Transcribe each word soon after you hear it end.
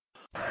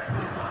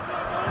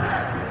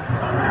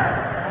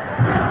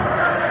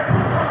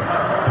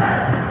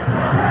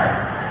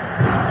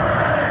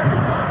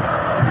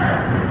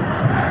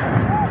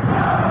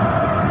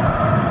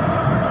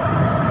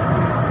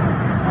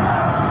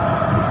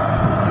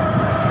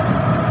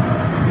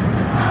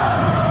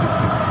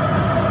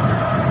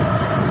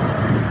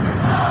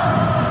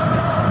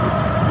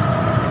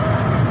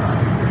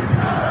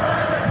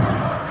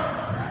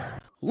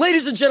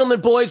and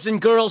gentlemen, boys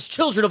and girls,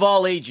 children of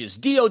all ages,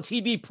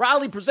 DOTB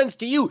proudly presents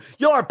to you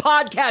your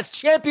podcast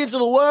champions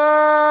of the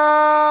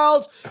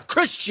world,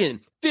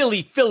 Christian,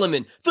 Philly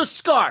Philemon, The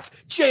Scarf,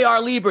 J.R.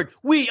 Liebert.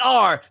 We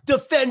are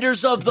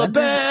defenders of the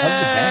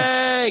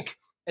bank.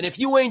 And if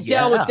you ain't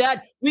down with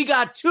that, we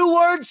got 2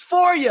 words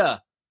for you.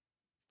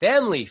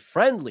 Family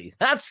friendly.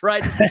 That's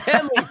right.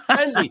 Family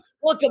friendly.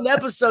 Welcome to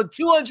episode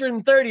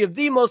 230 of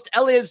the most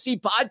LAFC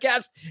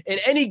podcast in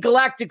any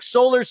galactic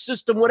solar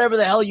system, whatever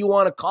the hell you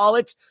want to call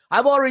it.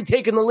 I've already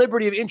taken the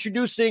liberty of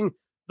introducing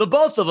the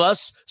both of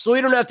us, so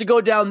we don't have to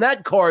go down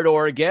that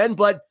corridor again.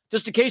 But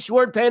just in case you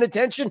weren't paying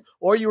attention,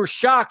 or you were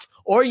shocked,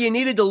 or you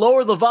needed to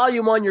lower the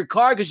volume on your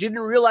car because you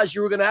didn't realize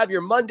you were going to have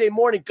your Monday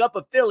morning cup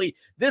of Philly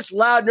this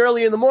loud and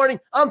early in the morning,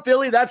 I'm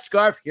Philly, that's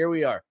Scarf. Here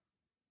we are.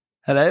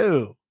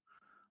 Hello.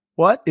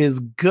 What is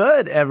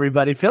good,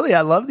 everybody? Philly, I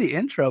love the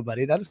intro,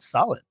 buddy. That is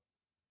solid.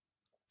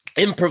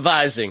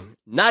 Improvising.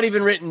 Not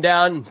even written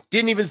down.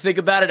 Didn't even think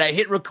about it. I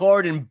hit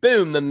record and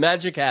boom, the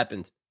magic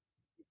happened.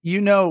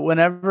 You know,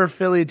 whenever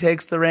Philly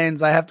takes the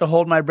reins, I have to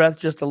hold my breath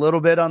just a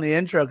little bit on the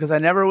intro because I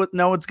never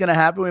know what's going to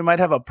happen. We might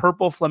have a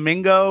purple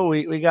flamingo.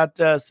 We got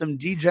some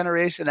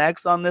D-Generation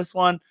X on this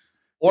one.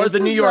 Or the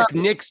New York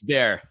Knicks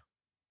bear.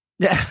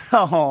 Yeah.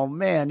 Oh,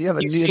 man. You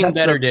have You've seen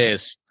better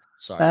days.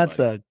 Sorry,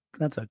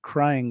 That's a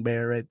crying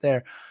bear right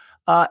there.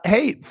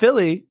 Hey,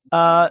 Philly,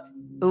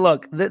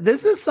 look,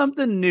 this is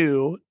something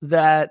new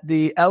that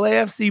the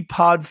LAFC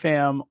pod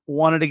fam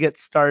wanted to get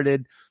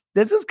started.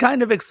 This is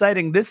kind of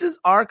exciting. This is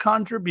our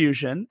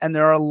contribution, and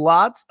there are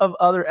lots of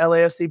other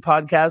LAFC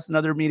podcasts and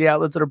other media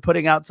outlets that are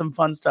putting out some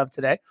fun stuff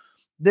today.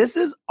 This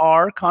is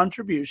our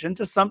contribution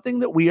to something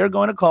that we are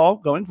going to call,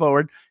 going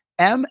forward,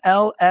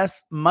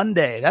 MLS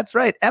Monday. That's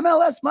right,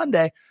 MLS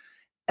Monday.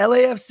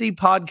 LAFC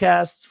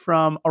podcasts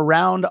from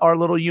around our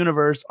little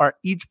universe are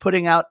each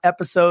putting out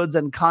episodes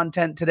and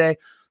content today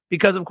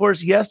because, of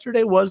course,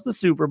 yesterday was the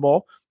Super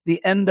Bowl,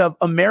 the end of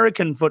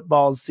American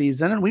football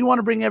season, and we want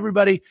to bring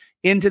everybody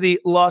into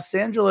the Los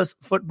Angeles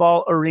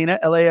football arena.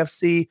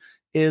 LAFC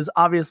is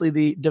obviously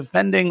the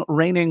defending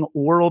reigning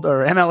world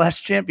or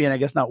MLS champion, I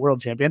guess not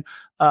world champion.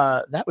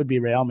 That would be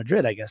Real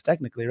Madrid, I guess,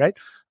 technically, right?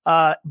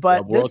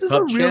 But this is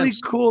a really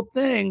cool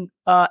thing.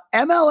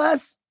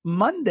 MLS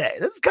Monday.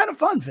 This is kind of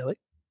fun, Philly.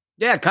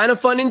 Yeah, kind of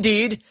fun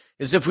indeed,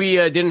 as if we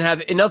didn't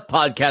have enough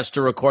podcasts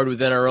to record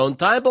within our own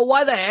time, but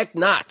why the heck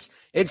not?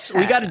 We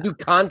got to do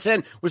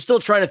content. We're still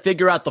trying to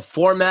figure out the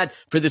format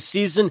for the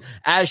season.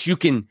 As you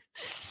can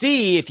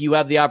see, if you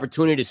have the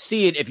opportunity to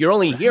see it, if you're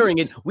only hearing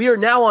it, we are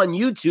now on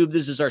YouTube.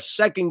 This is our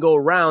second go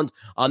around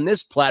on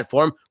this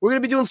platform. We're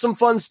going to be doing some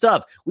fun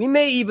stuff. We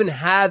may even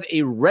have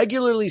a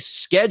regularly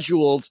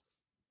scheduled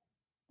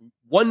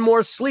one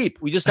more sleep.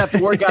 We just have to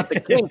work out the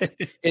kinks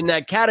in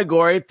that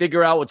category,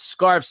 figure out what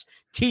Scarf's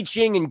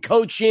teaching and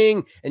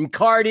coaching and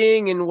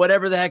karting and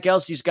whatever the heck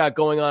else he's got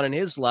going on in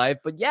his life.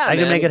 But yeah, I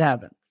can make it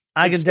happen.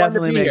 I can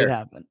definitely make it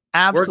happen.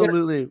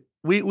 Absolutely.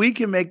 We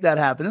can make that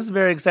happen. This is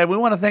very exciting. We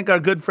want to thank our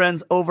good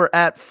friends over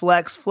at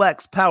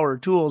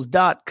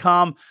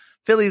FlexPowerTools.com.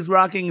 Philly's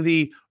rocking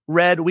the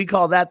red. We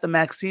call that the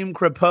Maxime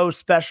Crepeau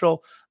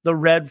special, the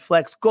red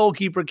Flex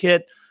goalkeeper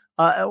kit.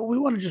 We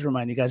want to just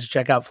remind you guys to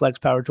check out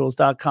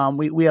FlexPowerTools.com.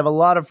 We have a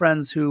lot of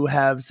friends who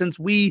have, since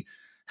we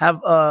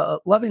have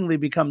lovingly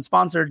become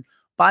sponsored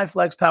by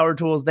Flex Power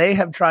Tools. They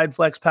have tried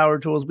Flex Power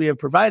Tools. We have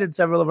provided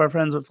several of our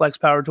friends with Flex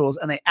Power Tools,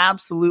 and they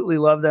absolutely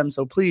love them.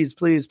 So please,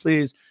 please,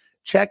 please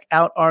check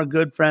out our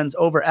good friends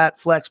over at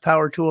Flex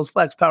Power Tools,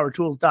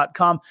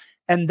 FlexPowerTools.com.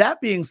 And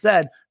that being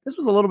said, this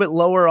was a little bit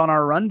lower on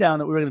our rundown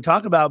that we were going to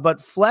talk about,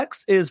 but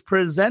Flex is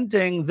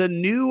presenting the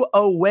new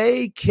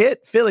away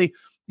kit. Philly,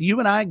 you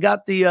and I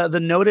got the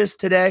notice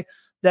today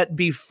that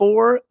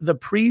before the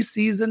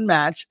preseason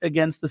match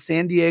against the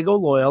San Diego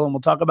Loyal, and we'll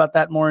talk about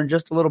that more in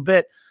just a little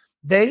bit,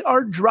 they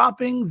are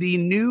dropping the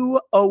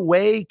new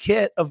away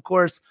kit. Of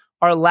course,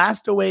 our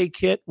last away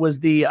kit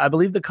was I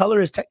believe the color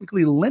is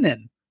technically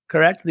linen,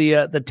 correct?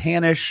 The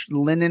tannish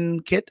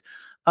linen kit.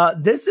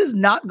 This is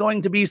not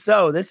going to be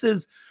so. This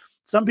is,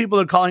 some people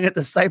are calling it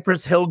the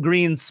Cypress Hill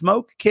Green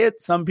Smoke kit.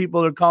 Some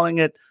people are calling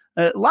it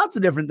lots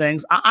of different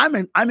things.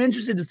 I'm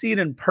interested to see it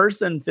in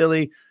person,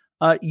 Philly.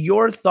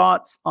 Your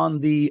thoughts on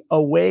the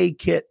away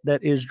kit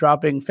that is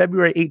dropping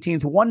February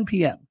 18th, 1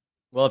 p.m.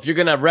 Well, if you're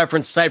going to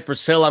reference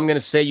Cypress Hill, I'm going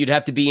to say you'd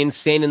have to be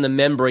insane in the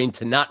membrane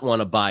to not want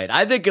to buy it.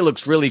 I think it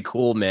looks really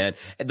cool, man.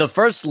 The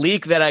first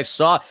leak that I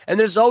saw, and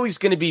there's always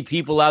going to be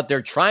people out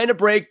there trying to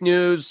break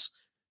news,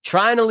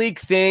 trying to leak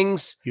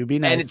things, you be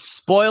nice. And it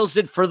spoils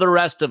it for the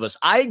rest of us.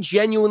 I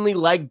genuinely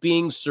like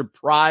being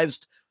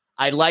surprised.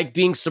 I like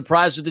being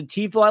surprised with the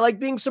Tifo. I like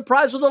being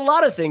surprised with a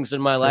lot of things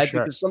in my life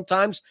because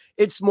sometimes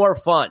it's more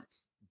fun.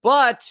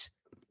 But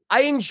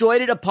I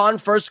enjoyed it upon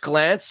first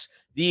glance.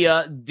 The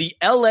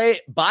LA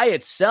by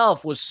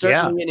itself was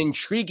certainly an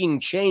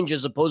intriguing change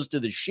as opposed to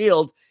the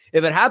shield.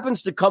 If it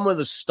happens to come with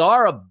a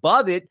star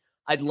above it,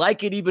 I'd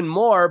like it even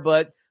more.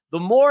 But the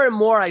more and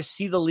more I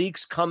see the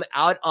leaks come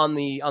out on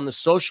the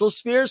social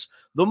spheres,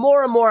 the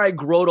more and more I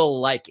grow to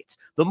like it.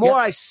 The more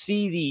I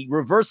see the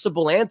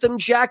reversible Anthem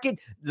jacket,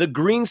 the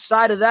green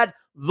side of that,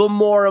 the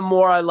more and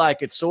more I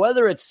like it. So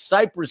whether it's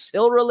Cypress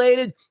Hill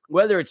related,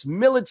 whether it's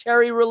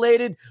military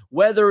related,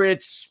 whether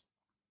it's,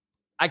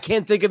 I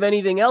can't think of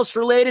anything else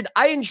related,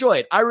 I enjoy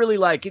it. I really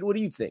like it. What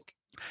do you think?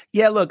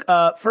 Yeah, look,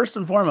 first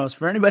and foremost,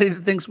 for anybody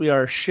that thinks we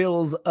are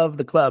shills of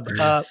the club,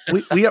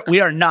 we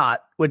are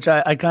not, which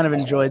I kind of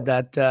enjoyed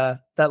that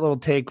little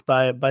take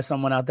by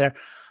someone out there.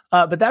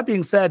 But that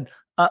being said,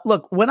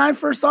 look, when I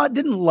first saw it,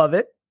 didn't love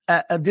it.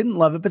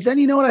 But then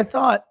you know what I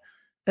thought?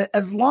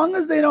 As long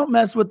as they don't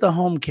mess with the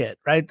home kit,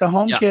 right? The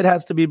home kit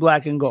has to be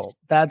black and gold.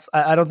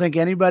 I don't think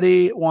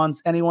anybody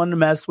wants anyone to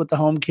mess with the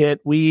home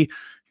kit.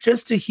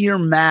 Just to hear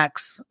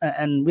Max,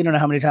 and we don't know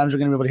how many times we're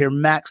going to be able to hear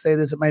Max say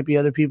this, it might be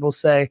other people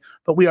say,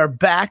 but we are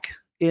back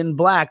in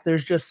black.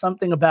 There's just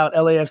something about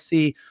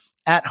LAFC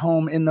at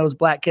home in those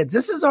black kits.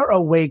 This is our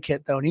away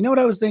kit, though. And you know what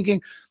I was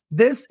thinking?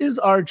 This is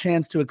our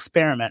chance to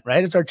experiment,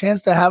 right? It's our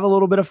chance to have a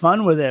little bit of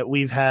fun with it.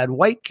 We've had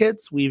white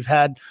kits. We've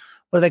had,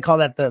 what do they call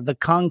that? The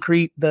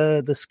concrete,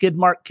 the skid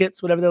mark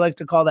kits, whatever they like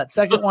to call that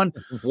second one.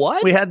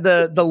 What? We had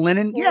the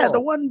linen. Yeah, the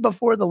one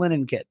before the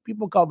linen kit.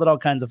 People called it all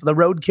kinds of, the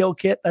roadkill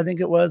kit, I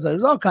think it was.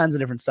 There's all kinds of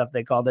different stuff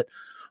they called it.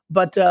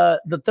 But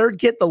the third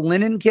kit, the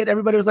linen kit,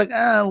 everybody was like,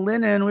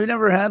 linen. We've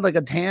never had like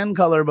a tan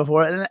color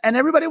before. And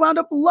everybody wound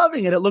up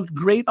loving it. It looked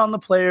great on the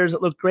players.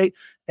 It looked great,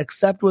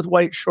 except with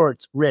white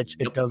shorts. Rich,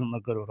 it doesn't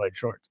look good with white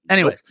shorts.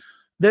 Anyways,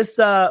 this,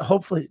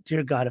 hopefully,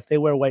 dear God, if they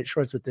wear white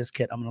shorts with this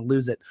kit, I'm going to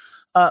lose it.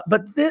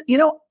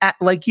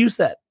 Like you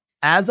said,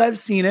 as I've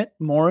seen it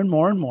more and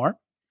more and more,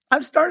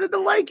 I've started to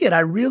like it.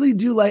 I really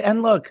do like,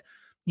 and look,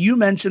 you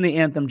mentioned the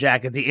Anthem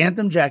jacket. The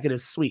Anthem jacket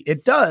is sweet.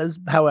 It does,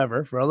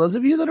 however, for all those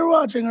of you that are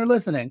watching or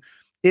listening,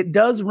 it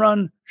does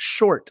run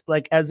short,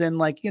 like as in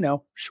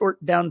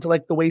short down to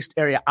like the waist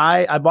area.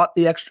 I bought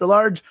the extra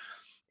large.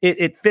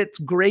 It fits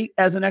great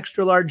as an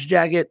extra large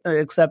jacket,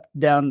 except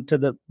down to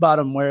the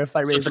bottom where if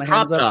I raise my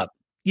hands up.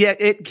 Yeah,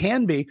 it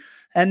can be.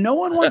 And no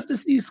one wants to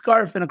see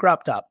Scarf in a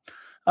crop top.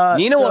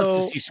 Nina wants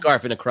to see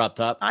Scarf in a crop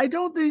top. I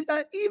don't think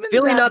even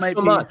Philly, that not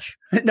so much.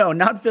 No,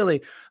 not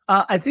Philly.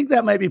 I think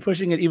that might be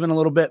pushing it even a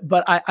little bit,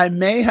 but I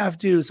may have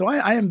to. So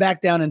I am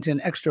back down into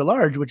an extra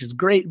large, which is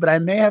great, but I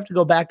may have to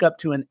go back up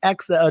to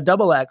a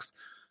double X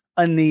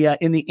in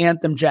the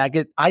Anthem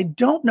jacket. I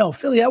don't know,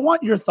 Philly. I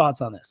want your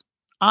thoughts on this.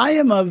 I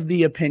am of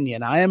the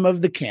opinion, I am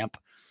of the camp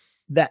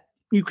that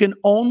you can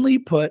only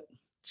put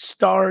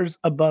stars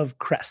above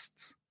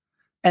crests.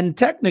 And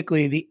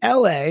technically, the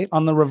LA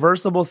on the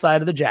reversible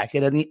side of the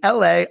jacket and the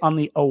LA on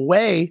the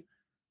away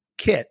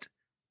kit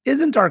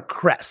isn't our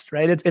crest,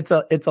 right? It's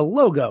a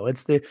logo.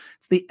 It's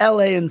the LA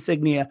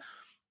insignia.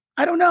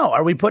 I don't know.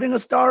 Are we putting a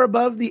star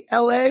above the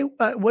LA?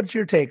 What's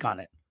your take on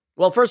it?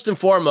 Well, first and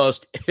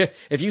foremost,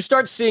 if you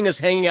start seeing us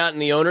hanging out in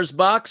the owner's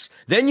box,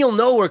 then you'll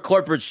know we're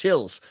corporate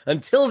shills.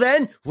 Until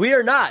then, we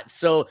are not.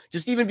 So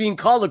just even being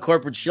called a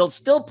corporate shill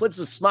still puts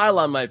a smile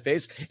on my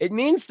face. It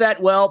means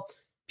that, well,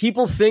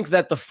 people think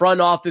that the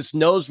front office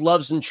knows,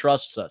 loves, and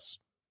trusts us.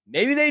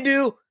 Maybe they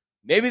do.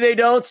 Maybe they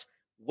don't.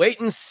 Wait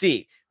and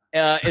see.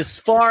 As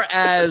far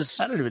as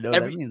I don't even know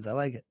what that means. I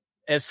like it.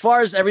 As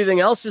far as everything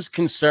else is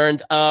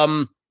concerned,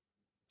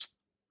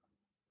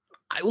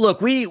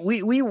 look, we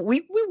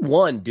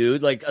won,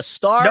 dude. Like a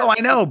star. No, I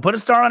know. Put a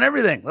star on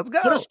everything. Let's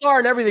go. Put a star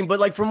on everything.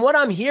 But like from what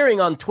I'm hearing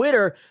on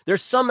Twitter,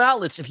 there's some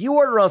outlets. If you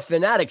order on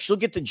Fanatics, you'll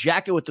get the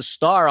jacket with the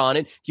star on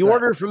it. If you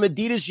order it from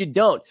Adidas, you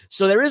don't.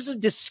 So there is a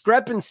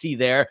discrepancy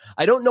there.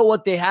 I don't know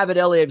what they have at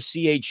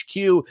LAFC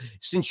HQ.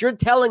 Since you're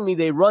telling me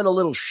they run a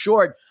little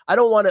short, I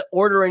don't want to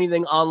order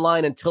anything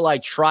online until I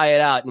try it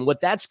out. And what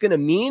that's going to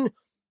mean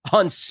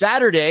on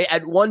Saturday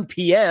at 1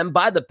 p.m.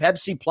 by the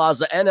Pepsi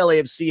Plaza and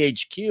LAFC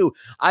HQ,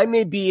 I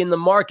may be in the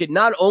market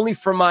not only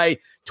for my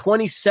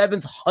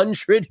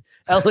 2700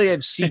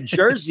 LAFC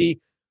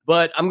jersey,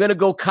 but I'm going to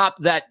go cop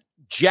that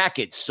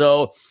jacket.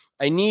 So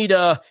I need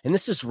and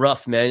this is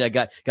rough, man. I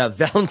got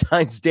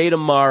Valentine's Day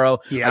tomorrow.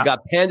 Yeah. I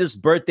got Panda's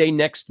birthday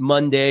next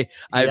Monday.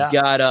 I've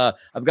got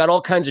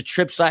all kinds of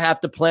trips I have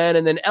to plan,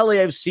 and then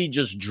LAFC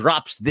just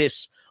drops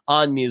this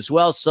on me as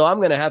well. So I'm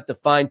going to have to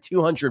find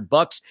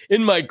 $200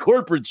 in my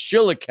corporate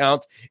shill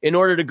account in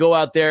order to go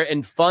out there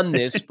and fund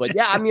this. But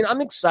yeah, I mean,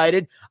 I'm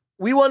excited.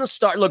 We want to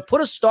start. Look,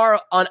 put a star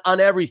on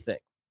everything.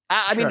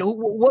 I mean,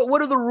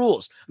 what are the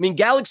rules? I mean,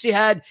 Galaxy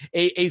had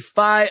a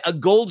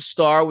gold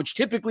star, which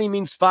typically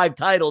means 5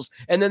 titles,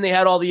 and then they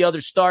had all the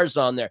other stars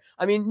on there.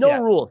 I mean,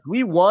 no rules.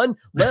 We won.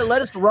 Let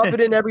us rub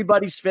it in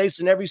everybody's face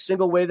in every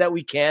single way that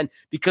we can,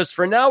 because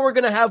for now we're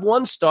going to have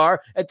 1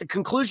 star. At the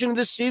conclusion of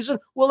this season,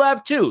 we'll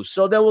have 2.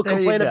 So then we'll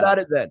complain about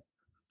it then.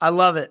 I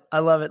love it.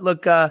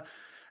 Look,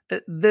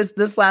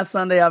 this last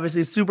Sunday,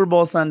 obviously Super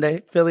Bowl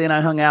Sunday, Philly and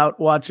I hung out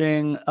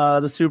watching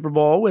the Super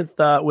Bowl with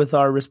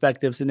our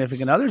respective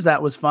significant others.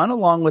 That was fun,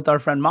 along with our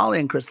friend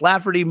Molly and Chris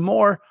Lafferty.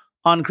 More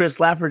on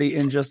Chris Lafferty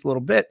in just a little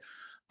bit.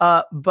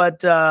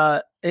 But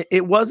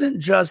it wasn't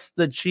just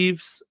the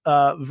Chiefs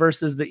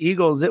versus the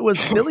Eagles. It was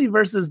Philly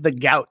versus the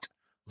Gout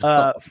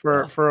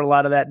for a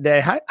lot of that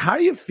day. How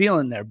are you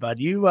feeling there, bud?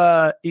 You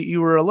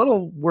were a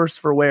little worse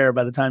for wear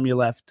by the time you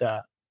left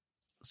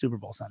Super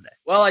Bowl Sunday.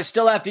 Well, I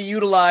still have to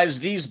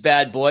utilize these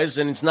bad boys,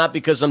 and it's not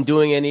because I'm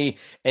doing any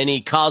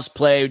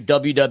cosplay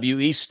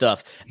WWE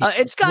stuff.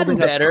 It's gotten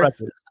better.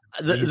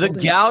 The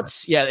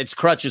gouts, it's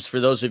crutches for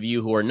those of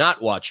you who are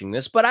not watching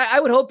this, but I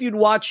would hope you'd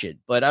watch it.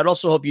 But I'd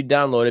also hope you'd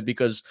download it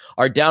because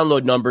our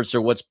download numbers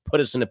are what's put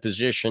us in a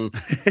position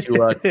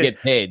to get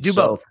paid. Do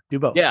both.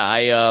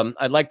 Yeah,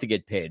 I'd like to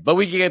get paid, but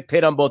we can get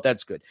paid on both.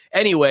 That's good.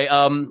 Anyway,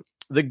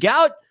 the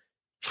gout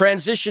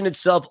transitioned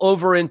itself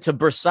over into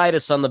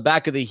bursitis on the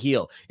back of the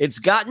heel. It's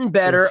gotten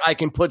better. I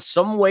can put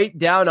some weight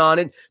down on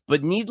it,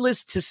 but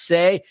needless to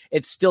say,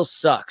 it still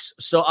sucks.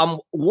 So I'm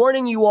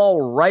warning you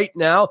all right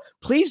now,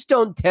 please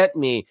don't tempt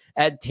me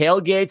at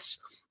tailgates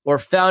or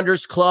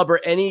Founders Club or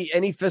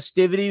any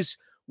festivities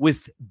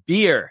with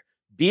beer.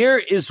 Beer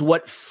is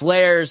what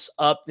flares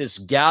up this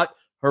gout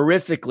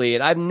horrifically,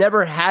 and I've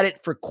never had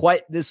it for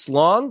quite this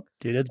long.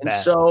 Dude, it's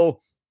bad.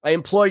 So I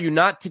implore you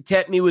not to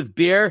tempt me with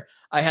beer.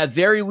 I have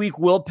very weak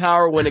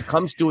willpower when it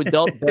comes to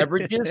adult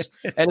beverages,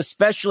 and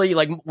especially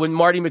like when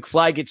Marty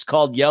McFly gets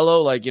called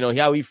yellow, like,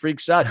 how he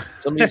freaks out.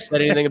 Somebody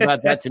said anything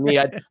about that to me,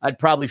 I'd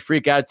probably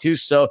freak out too.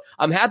 So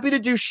I'm happy to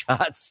do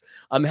shots.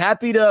 I'm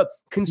happy to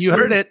consume. You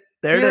heard it.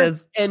 There it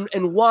is.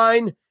 And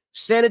wine,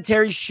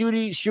 sanitary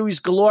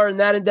shoeys galore in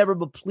that endeavor,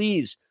 but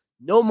please,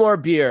 no more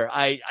beer.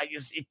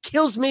 It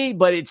kills me,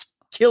 but it's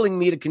killing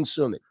me to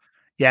consume it.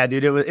 Yeah,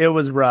 dude, it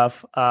was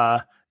rough.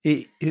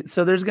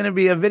 So there's going to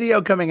be a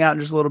video coming out in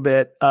just a little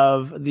bit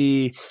of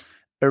the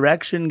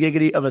erection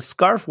giggity of a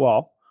scarf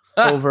wall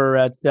over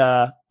at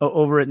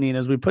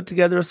Nina's. We put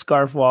together a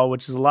scarf wall,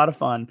 which is a lot of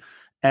fun.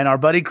 And our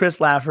buddy Chris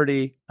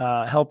Lafferty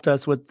helped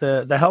us with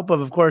the help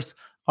of course,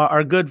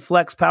 our good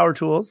Flex Power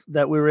Tools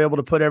that we were able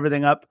to put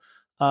everything up.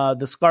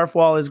 The scarf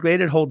wall is great.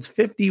 It holds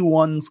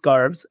 51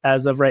 scarves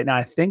as of right now.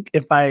 I think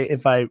if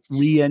I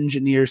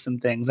re-engineer some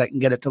things, I can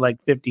get it to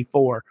like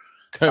 54.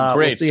 Great.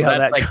 We'll see so how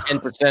that's that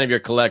like 10% of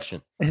your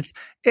collection.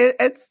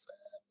 It's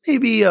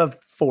maybe a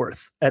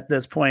fourth at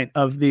this point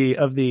of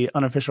the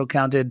unofficial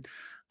counted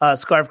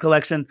scarf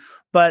collection.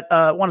 But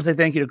I want to say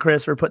thank you to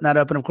Chris for putting that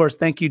up. And of course,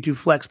 thank you to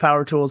Flex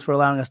Power Tools for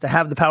allowing us to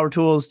have the power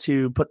tools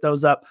to put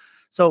those up.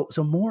 So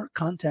more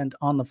content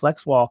on the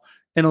Flex wall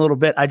in a little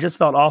bit. I just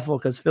felt awful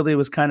because Philly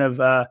was kind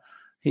of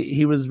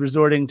he was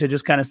resorting to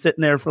just kind of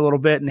sitting there for a little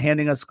bit and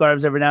handing us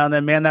scarves every now and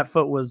then. Man, that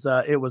foot was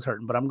it was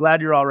hurting, but I'm glad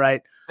you're all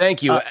right.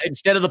 Thank you.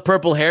 Instead of the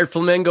purple-haired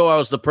flamingo, I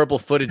was the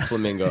purple-footed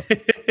flamingo.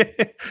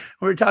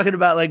 We're talking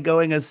about like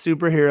going as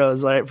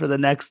superheroes, right, for the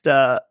next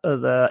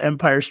the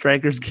Empire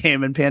Strikers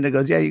game, and Panda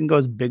goes, "Yeah, you can go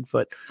as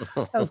Bigfoot."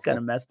 That was kind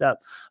of messed up.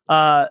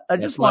 I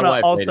just want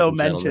to also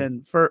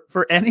mention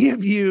for any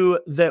of you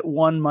that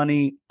won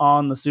money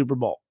on the Super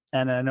Bowl,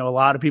 and I know a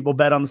lot of people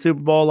bet on the Super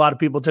Bowl. A lot of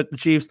people took the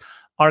Chiefs.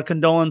 Our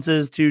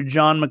condolences to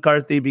John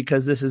McCarthy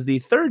because this is the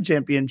third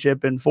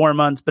championship in 4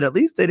 months, but at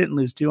least they didn't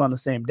lose two on the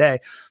same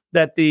day.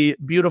 That the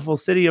beautiful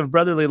city of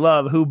brotherly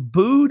love, who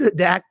booed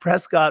Dak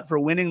Prescott for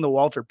winning the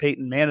Walter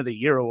Payton Man of the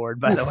Year award,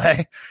 by the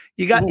way.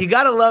 You got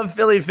to love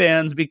Philly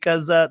fans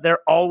because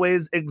they're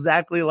always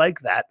exactly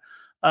like that.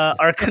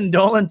 Our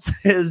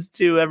condolences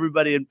to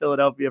everybody in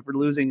Philadelphia for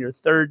losing your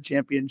third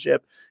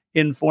championship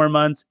in 4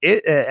 months.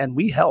 And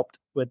we helped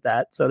with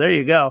that. So there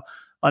you go.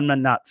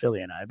 Not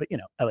Philly and I, but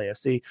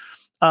LAFC.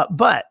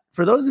 But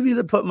for those of you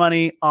that put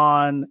money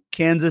on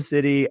Kansas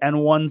City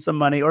and won some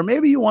money, or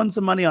maybe you won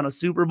some money on a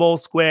Super Bowl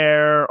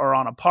square or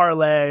on a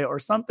parlay or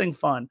something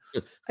fun,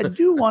 I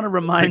do want to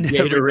remind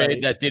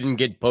Gatorade that didn't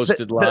get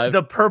posted live.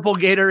 The purple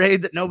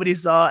Gatorade that nobody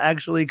saw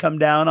actually come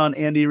down on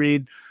Andy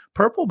Reid.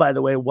 Purple, by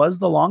the way, was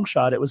the long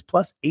shot. It was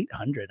plus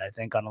 800, I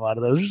think, on a lot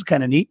of those, which is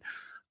kind of neat.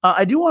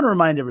 I do want to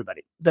remind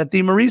everybody that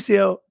the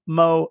Mauricio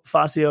Mo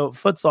Facio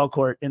Futsal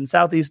Court in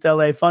Southeast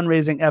LA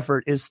fundraising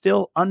effort is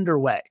still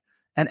underway.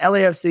 And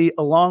LAFC,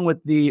 along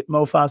with the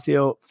Mo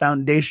Facio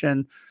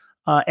Foundation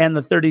and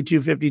the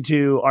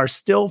 3252, are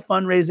still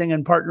fundraising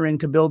and partnering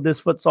to build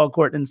this futsal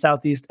court in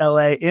Southeast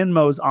LA in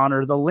Mo's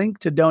honor. The link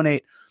to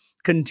donate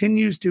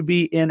continues to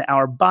be in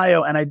our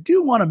bio. And I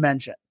do want to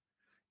mention,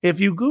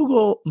 if you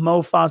Google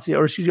Mo Facio,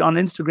 or excuse me, on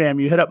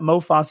Instagram, you hit up Mo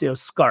Facio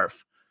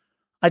scarf.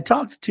 I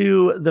talked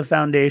to the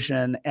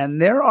foundation,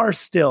 and there are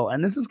still,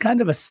 and this is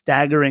kind of a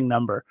staggering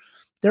number,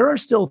 there are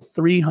still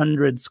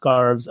 300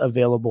 scarves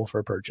available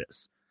for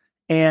purchase.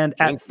 And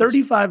at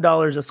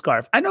 $35 a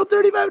scarf, I know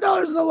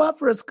 $35 is a lot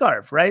for a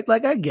scarf, right?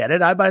 Like, I get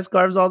it. I buy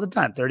scarves all the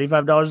time.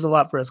 $35 is a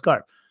lot for a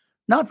scarf.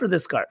 Not for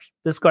this scarf.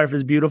 This scarf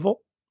is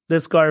beautiful.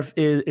 This scarf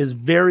is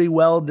very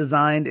well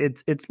designed.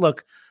 It's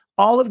look,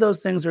 all of those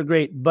things are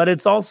great, but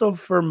it's also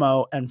for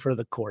Mo and for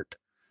the court.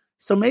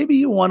 So maybe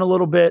you won a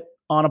little bit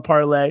on a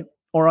parlay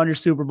or on your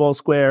Super Bowl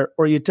square,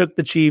 or you took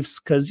the Chiefs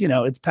because,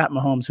 it's Pat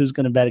Mahomes. Who's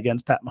going to bet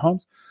against Pat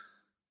Mahomes?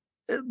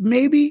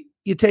 Maybe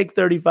you take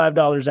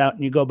 $35 out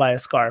and you go buy a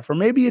scarf, or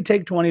maybe you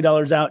take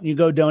 $20 out and you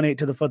go donate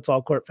to the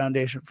Futsal Court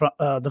Foundation,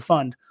 the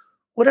fund.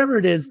 Whatever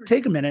it is,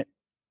 take a minute.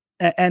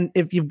 And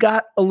if you've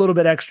got a little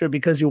bit extra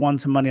because you won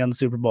some money on the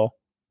Super Bowl,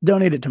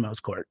 donate it to Mo's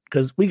Court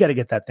because we got to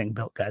get that thing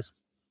built, guys.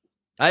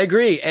 I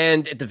agree.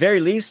 And at the very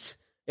least,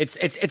 it's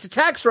a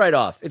tax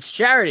write-off. It's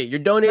charity. You're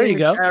donating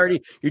to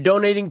charity. You're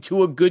donating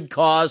to a good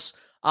cause.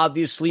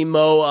 Obviously,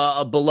 Mo,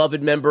 a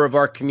beloved member of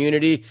our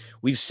community.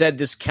 We've said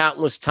this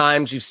countless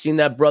times. We've seen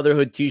that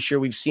Brotherhood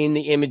t-shirt. We've seen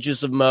the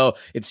images of Mo.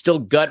 It's still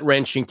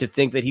gut-wrenching to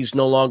think that he's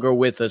no longer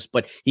with us,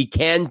 but he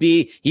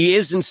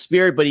is in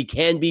spirit, but he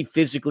can be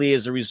physically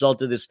as a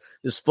result of this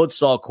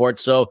futsal court.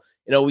 So,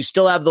 we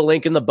still have the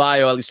link in the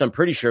bio. At least I'm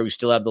pretty sure we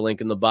still have the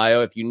link in the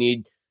bio. If you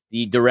need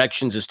the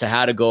directions as to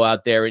how to go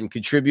out there and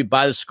contribute,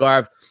 buy the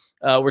scarf.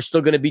 We're still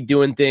going to be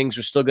doing things.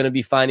 We're still going to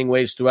be finding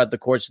ways throughout the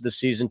course of the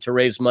season to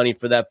raise money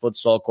for that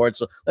futsal court.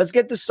 So let's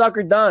get this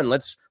sucker done.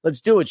 Let's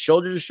do it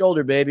shoulder to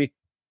shoulder, baby.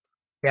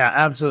 Yeah,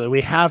 absolutely. We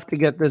have to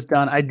get this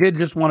done. I did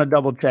just want to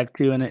double check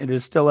too, and it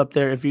is still up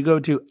there. If you go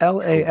to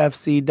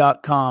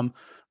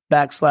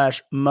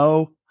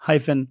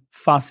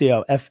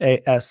lafc.com/Mo-Fascio,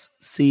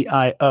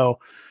 FASCIO,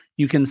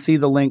 you can see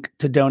the link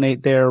to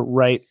donate there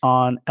right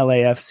on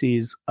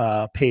LAFC's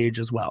page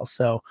as well.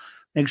 So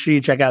make sure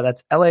you check out.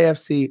 That's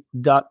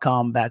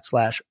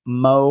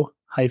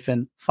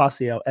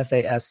lafc.com/Mo-Fascio,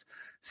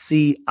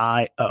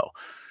 FASCIO.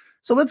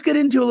 So let's get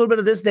into a little bit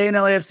of this day in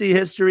LAFC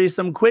history,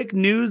 some quick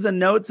news and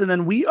notes, and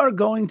then we are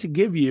going to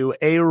give you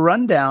a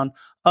rundown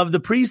of the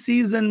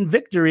preseason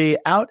victory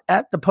out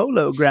at the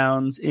Polo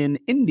Grounds in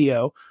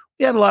Indio.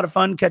 We had a lot of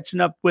fun catching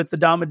up with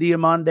Adama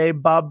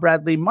Diomande, Bob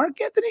Bradley,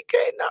 Mark Anthony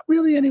Kaye, not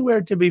really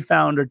anywhere to be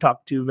found or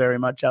talked to very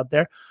much out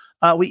there.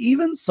 We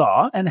even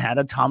saw and had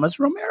a Thomas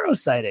Romero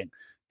sighting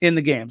in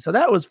the game. So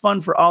that was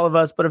fun for all of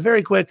us, but a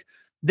very quick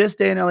this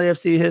day in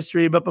LAFC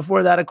history. But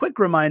before that, a quick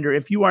reminder,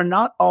 if you are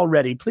not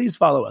already, please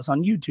follow us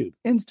on YouTube,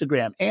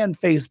 Instagram, and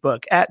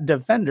Facebook at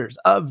Defenders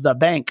of the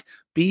Bank,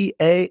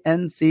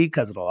 BANC,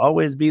 because it'll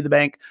always be the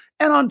bank,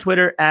 and on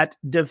Twitter at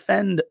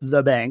Defend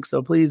the Bank.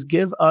 So please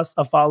give us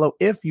a follow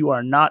if you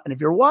are not. And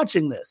if you're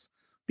watching this,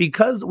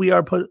 because we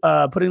are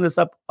putting this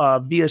up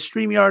via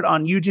StreamYard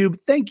on YouTube,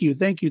 thank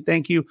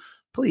you.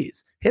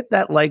 Please hit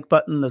that like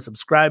button, the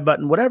subscribe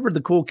button, whatever the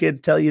cool kids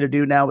tell you to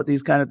do now with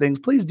these kind of things.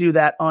 Please do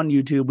that on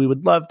YouTube. We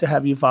would love to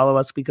have you follow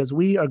us because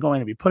we are going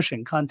to be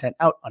pushing content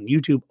out on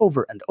YouTube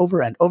over and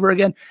over and over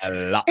again.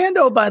 And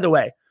oh, by the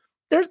way,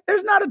 there's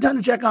not a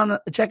ton to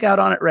check out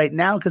on it right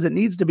now because it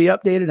needs to be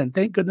updated. And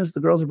thank goodness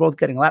the girls are both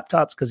getting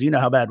laptops because you know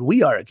how bad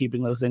we are at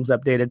keeping those things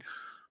updated.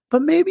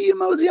 But maybe you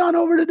mosey on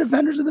over to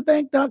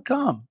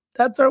defendersofthebank.com.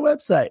 That's our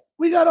website.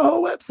 We got a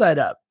whole website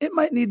up. It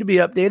might need to be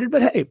updated,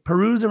 but hey,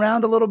 peruse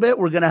around a little bit.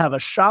 We're going to have a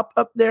shop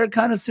up there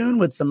kind of soon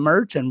with some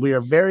merch, and we are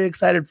very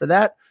excited for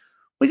that.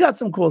 We got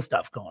some cool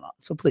stuff going on,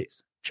 so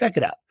please check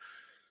it out.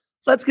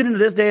 Let's get into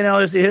this day in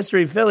LAFC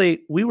history.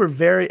 Philly, we were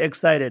very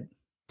excited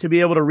to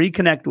be able to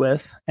reconnect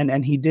with,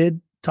 and he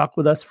did talk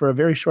with us for a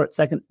very short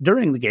second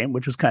during the game,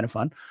 which was kind of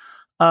fun.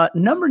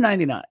 Number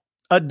 99.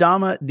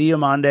 Adama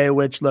Diomande,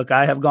 which, look,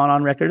 I have gone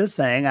on record as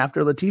saying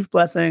after Latif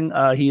Blessing,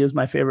 he is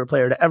my favorite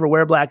player to ever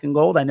wear black and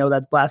gold. I know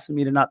that's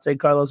blasphemy to not say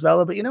Carlos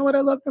Vela, but you know what? I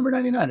love number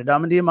 99,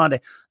 Adama Diomande.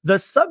 The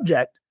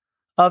subject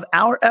of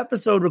our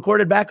episode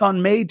recorded back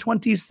on May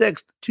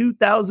 26th,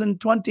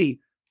 2020,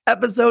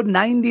 episode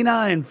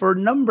 99 for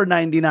number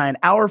 99,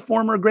 our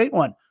former great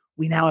one.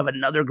 We now have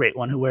another great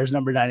one who wears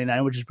number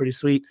 99, which is pretty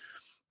sweet.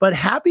 But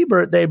happy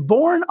birthday,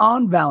 born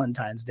on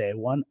Valentine's Day,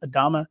 one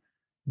Adama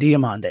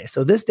Diomande.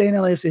 So this day in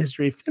LAFC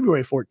history,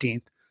 February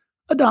 14th,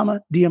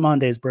 Adama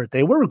Diamande's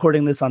birthday. We're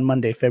recording this on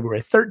Monday,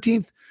 February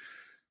 13th,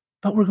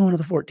 but we're going to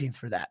the 14th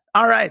for that.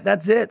 All right,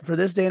 that's it for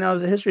this day in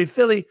LAFC history.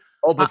 Philly.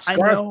 Oh, but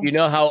Scarf, you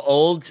know how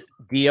old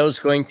Dio's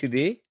going to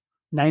be?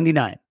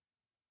 99.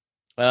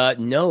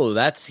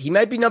 No, he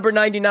might be number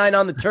 99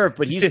 on the turf,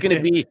 but he's going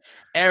to be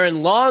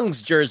Aaron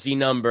Long's jersey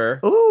number.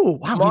 Oh,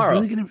 wow.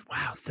 Tomorrow. He's really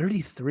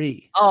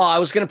 33. Oh, I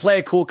was going to play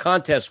a cool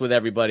contest with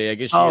everybody. I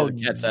guess the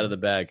cat's out of the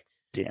bag.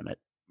 Damn it.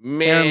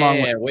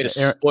 Man, way to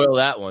spoil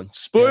that one.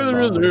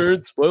 Spoiler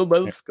alert, spoiled by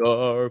the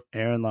Scarf.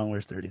 Aaron Long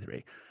wears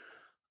 33.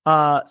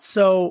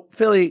 So,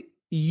 Philly,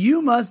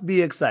 you must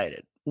be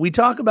excited. We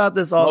talk about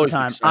this all the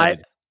time.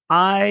 Excited.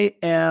 I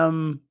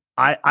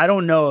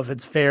don't know if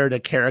it's fair to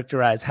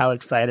characterize how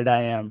excited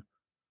I am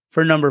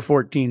for number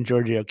 14,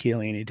 Giorgio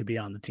Chiellini, to be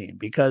on the team.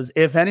 Because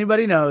if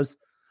anybody knows,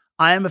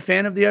 I am a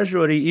fan of the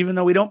Azzurri. Even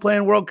though we don't play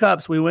in World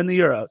Cups, we win the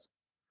Euros.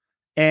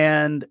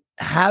 And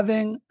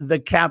having the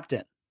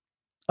captain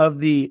of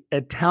the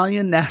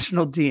Italian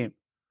national team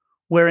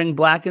wearing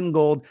black and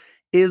gold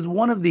is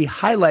one of the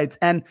highlights.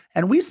 And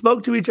we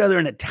spoke to each other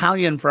in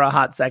Italian for a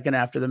hot second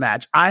after the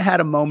match. I had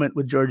a moment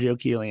with Giorgio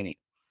Chiellini,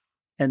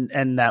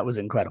 and that was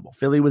incredible.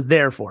 Philly was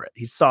there for it.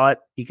 He saw it.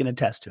 He can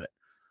attest to it.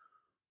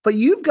 But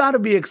you've got to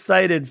be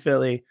excited,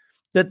 Philly,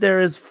 that there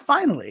is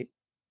finally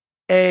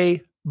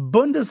a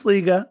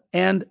Bundesliga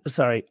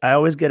I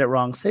always get it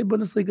wrong. Say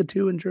Bundesliga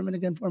 2 in German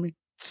again for me.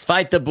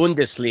 Zweite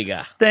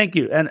Bundesliga. Thank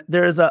you. And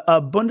there's a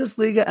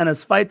Bundesliga and a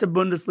Zweite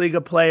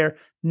Bundesliga player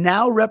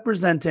now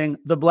representing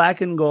the black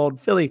and gold.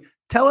 Philly,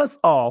 tell us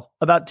all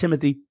about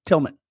Timothy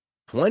Tillman.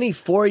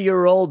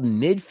 24-year-old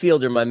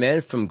midfielder, my man,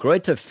 from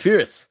Greuther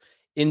Fürth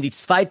in the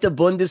Zweite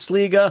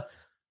Bundesliga.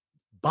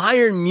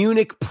 Bayern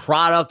Munich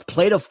product,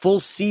 played a full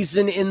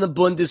season in the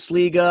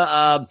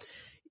Bundesliga.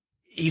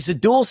 He's a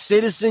dual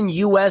citizen,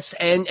 U.S.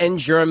 and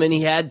German.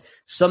 He had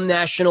some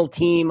national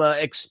team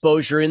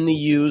exposure in the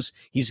U's.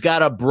 He's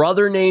got a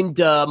brother named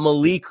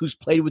Malik who's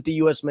played with the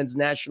U.S. men's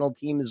national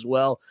team as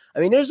well. I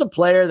mean, there's a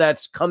player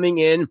that's coming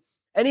in.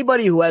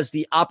 Anybody who has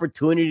the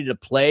opportunity to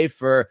play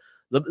for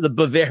the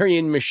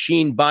Bavarian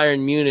machine,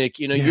 Bayern Munich,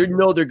 you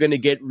know they're going to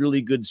get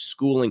really good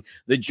schooling.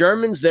 The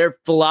Germans, their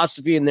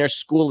philosophy and their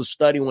school of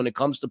study when it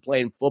comes to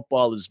playing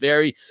football is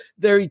very,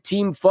 very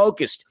team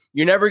focused.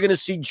 You're never going to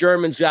see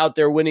Germans out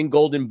there winning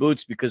golden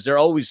boots because they're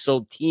always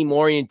so team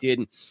oriented.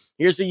 And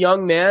here's a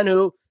young man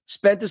who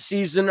spent the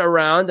season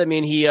around. I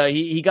mean,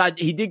 he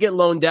did get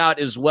loaned out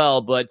as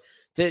well, but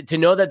to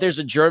know that there's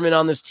a German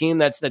on this team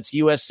that's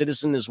U.S.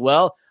 citizen as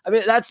well, I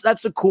mean,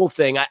 that's a cool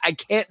thing. I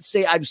can't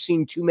say I've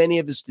seen too many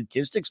of his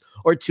statistics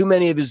or too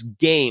many of his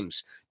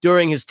games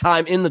during his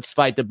time in the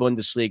Zweite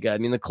Bundesliga. I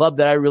mean, the club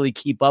that I really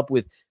keep up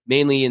with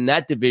mainly in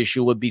that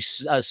division would be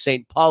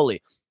St.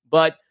 Pauli.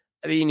 But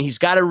I mean, he's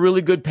got a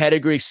really good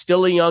pedigree,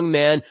 still a young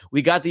man.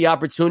 We got the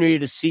opportunity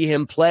to see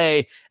him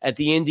play at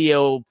the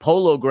Indio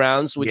Polo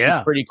Grounds, which is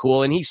pretty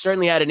cool. And he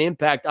certainly had an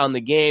impact on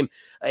the game.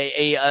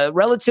 A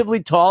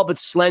relatively tall but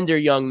slender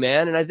young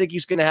man. And I think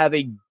he's going to have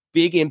a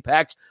big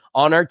impact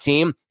on our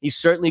team. He's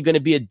certainly going to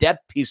be a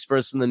depth piece for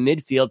us in the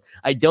midfield.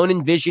 I don't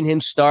envision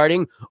him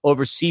starting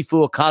over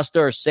Sifu, Acosta,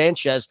 or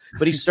Sanchez,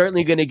 but he's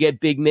certainly going to get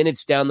big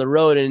minutes down the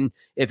road. And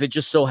if it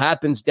just so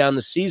happens down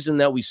the season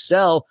that we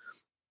sell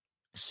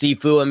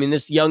Sifu, I mean,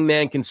 this young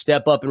man can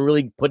step up and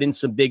really put in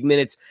some big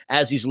minutes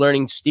as he's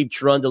learning Steve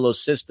Cherundolo's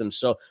system.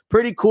 So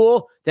pretty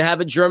cool to have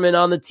a German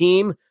on the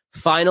team.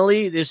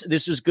 Finally, this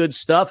is good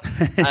stuff.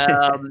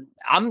 I'm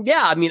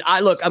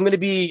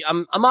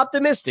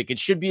optimistic. It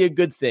should be a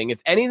good thing.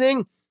 If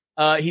anything,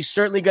 he's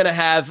certainly going to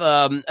have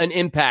an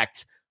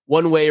impact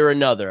one way or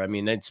another. I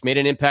mean, it's made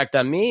an impact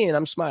on me, and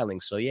I'm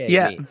smiling. So,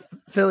 yeah. Me.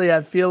 Philly,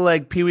 I feel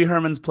like Pee Wee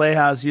Herman's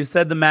Playhouse. You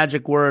said the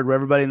magic word where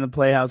everybody in the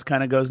Playhouse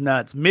kind of goes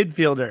nuts.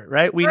 Midfielder,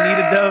 right? We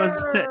needed those.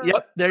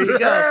 Yep, there you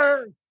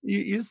go.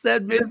 You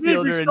said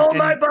midfielder. You stole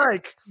my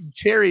bike.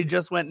 Cherry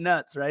just went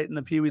nuts, right, in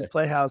the Pee Wee's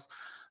Playhouse.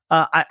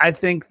 I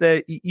think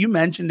that you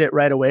mentioned it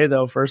right away,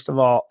 though. First of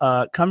all,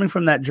 coming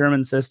from that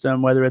German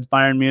system, whether it's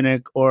Bayern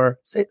Munich or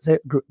say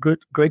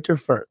Greater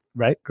Fürth,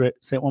 right? Great.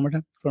 Say it one more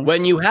time.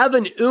 When you have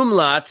an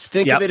umlaut,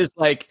 think of it as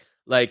like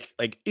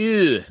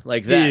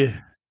that.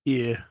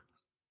 Yeah.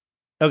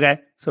 Okay.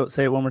 So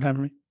say it one more time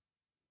for me.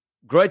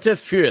 Greater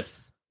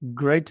Fürth.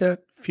 Greater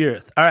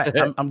Fürth. All right.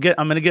 I'm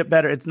going to get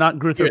better. It's not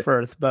Greater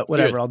Fürth, but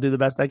whatever. I'll do the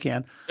best I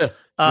can.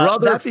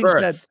 That being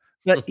said,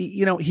 but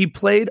he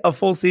played a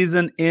full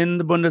season in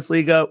the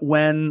Bundesliga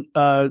when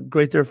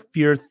Greater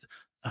Fürth.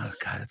 Oh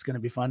God, it's going to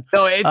be fun.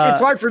 No, it's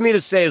hard for me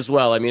to say as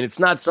well. I mean, it's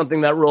not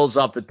something that rolls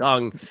off the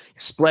tongue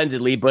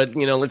splendidly, but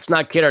let's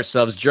not kid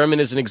ourselves. German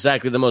isn't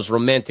exactly the most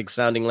romantic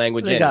sounding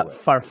language. They got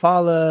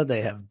Farfalle,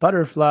 they have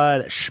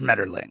Butterfly,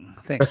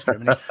 Schmetterling. Thanks,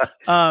 Germany.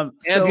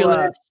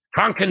 Ambulance.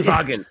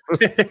 Krankenwagen.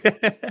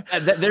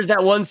 There's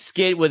that one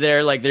skit where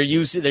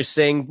they're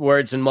saying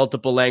words in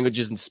multiple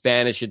languages in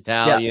Spanish,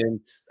 Italian.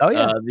 Yeah. Oh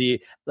yeah.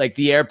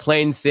 The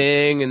airplane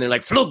thing, and they're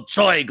like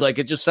Flugzeug. Like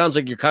it just sounds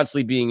like you're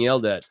constantly being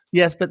yelled at.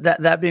 Yes, but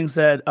that being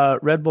said,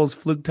 Red Bull's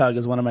Flugtag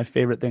is one of my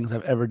favorite things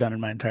I've ever done in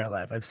my entire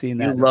life. I've seen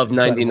that. You love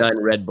 99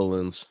 red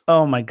balloons.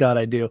 Oh my God,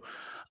 I do.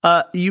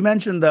 You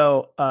mentioned,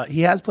 though, he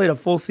has played a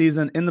full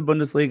season in the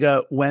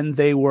Bundesliga when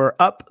they were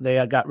up.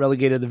 They got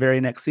relegated the very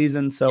next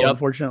season, so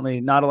unfortunately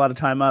not a lot of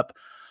time up.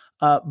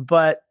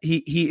 But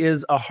he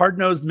is a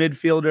hard-nosed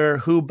midfielder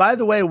who, by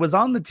the way, was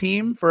on the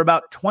team for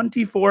about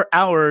 24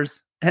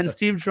 hours, and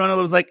Steve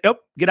Cherundolo was like, "Yep,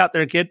 get out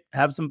there, kid.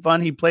 Have some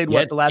fun." He played,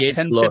 the last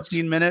 10,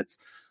 15 minutes.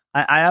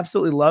 I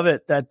absolutely love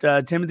it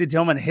that Timothy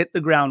Tillman hit the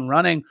ground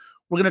running.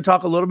 We're going to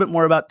talk a little bit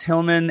more about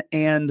Tillman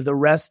and the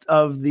rest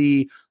of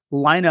the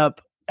lineup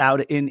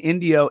out in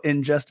Indio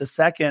in just a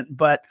second,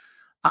 but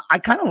I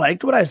kind of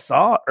liked what I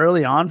saw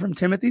early on from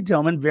Timothy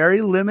Tillman.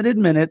 Very limited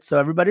minutes, so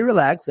everybody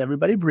relax,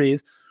 everybody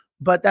breathe.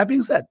 But that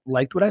being said,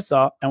 liked what I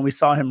saw, and we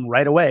saw him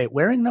right away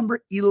wearing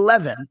number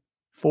 11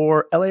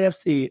 for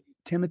LAFC,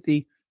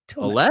 Timothy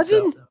Tillman.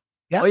 11? So,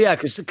 yeah. Oh, yeah,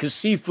 because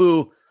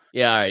Sifu.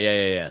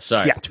 Yeah.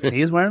 Sorry. Yeah,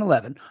 he's wearing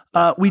 11.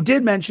 We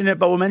did mention it,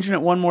 but we'll mention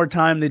it one more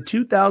time. The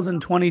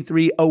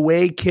 2023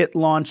 away kit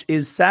launch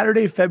is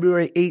Saturday,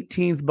 February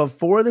 18th,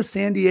 before the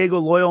San Diego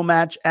Loyal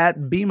match at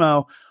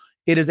BMO.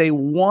 It is a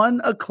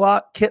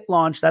 1:00 kit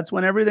launch. That's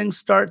when everything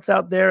starts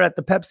out there at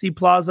the Pepsi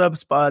Plaza.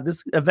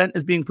 This event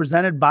is being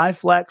presented by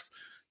Flex,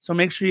 so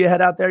make sure you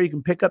head out there. You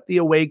can pick up the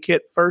away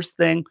kit first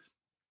thing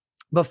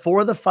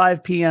before the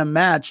 5 p.m.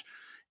 match.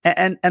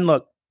 And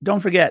look, don't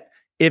forget,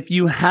 if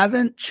you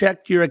haven't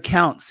checked your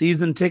account,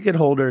 season ticket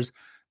holders,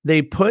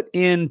 they put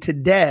in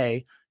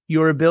today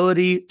your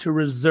ability to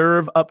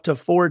reserve up to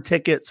 4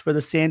 tickets for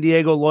the San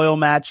Diego Loyal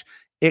match.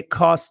 It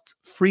costs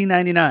free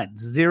 $99,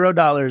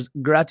 $0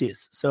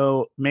 gratis.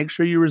 So make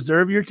sure you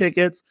reserve your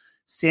tickets.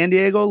 San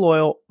Diego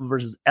Loyal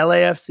versus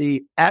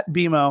LAFC at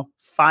BMO,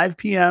 5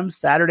 p.m.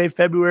 Saturday,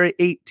 February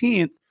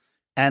 18th.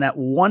 And at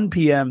 1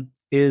 p.m.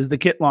 is the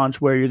kit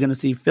launch where you're going to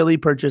see Philly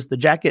purchase the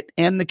jacket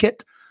and the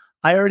kit.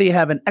 I already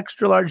have an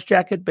extra large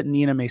jacket, but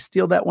Nina may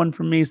steal that one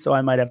from me, so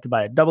I might have to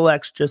buy a double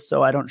X just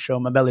so I don't show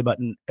my belly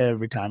button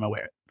every time I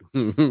wear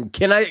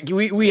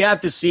it. We have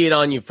to see it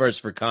on you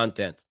first for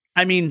content.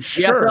 I mean,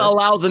 you have to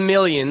allow the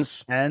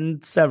millions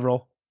and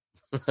several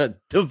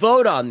to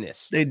vote on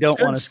this. They don't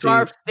want to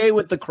Scarf stay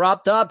with the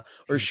crop top,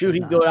 or should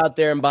he go out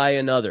there and buy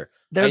another?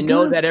 I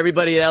know that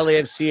everybody at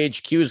LAFC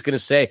HQ is going to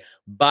say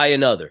buy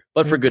another,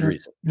 but for good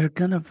reason. They're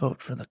going to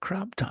vote for the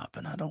crop top,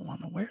 and I don't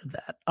want to wear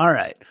that. All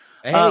right.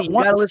 Hey, you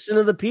got to listen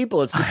to the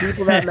people. It's the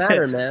people that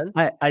matter, man.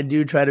 I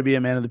do try to be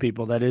a man of the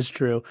people. That is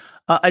true.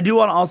 I do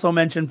want to also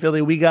mention,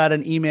 Philly, we got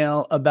an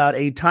email about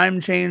a time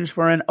change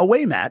for an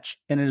away match,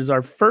 and it is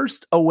our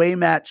first away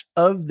match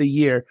of the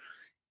year.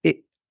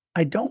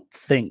 I don't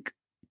think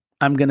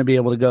I'm going to be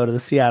able to go to the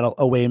Seattle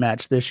away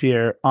match this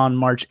year on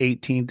March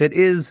 18th. It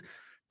is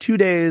 2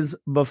 days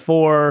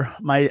before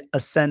my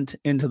ascent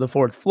into the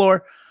fourth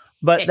floor.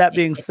 But that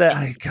being said,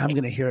 I'm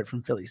going to hear it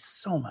from Philly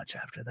so much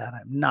after that.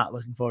 I'm not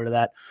looking forward to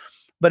that.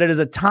 But it is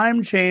a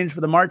time change for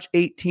the March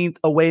 18th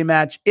away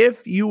match.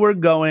 If you were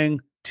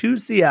going to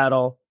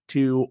Seattle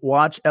to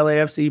watch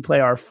LAFC play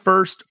our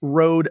first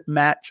road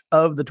match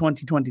of the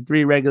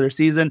 2023 regular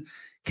season,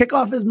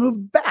 kickoff is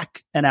moved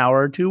back an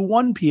hour to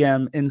 1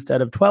 p.m.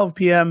 instead of 12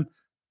 p.m.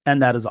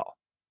 And that is all.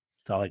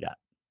 That's all I got.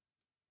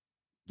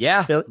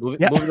 Yeah,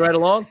 moving right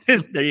along.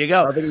 There you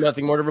go.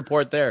 Nothing more to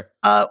report there.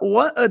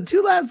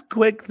 Two last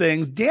quick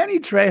things. Danny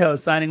Trejo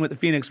signing with the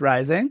Phoenix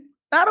Rising.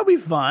 That'll be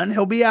fun.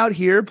 He'll be out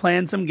here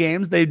playing some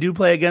games. They do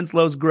play against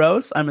Los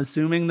Gros. I'm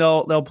assuming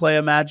they'll play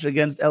a match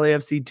against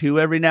LAFC 2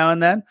 every now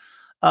and then.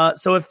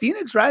 So if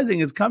Phoenix Rising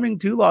is coming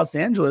to Los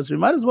Angeles, we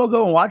might as well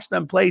go and watch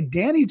them play.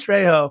 Danny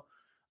Trejo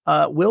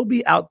will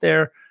be out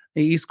there.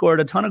 He scored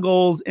a ton of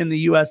goals in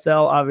the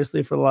USL,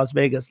 obviously, for the Las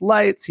Vegas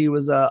Lights. He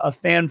was a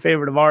fan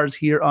favorite of ours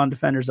here on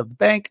Defenders of the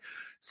Bank.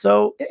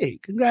 So, hey,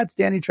 congrats,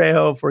 Danny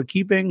Trejo, for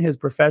keeping his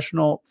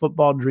professional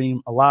football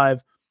dream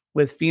alive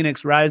with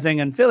Phoenix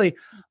Rising. And Philly,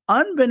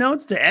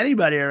 unbeknownst to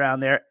anybody around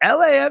there,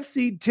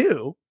 LAFC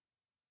 2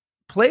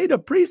 played a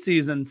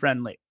preseason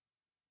friendly.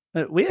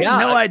 We had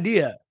no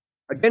idea.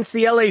 Against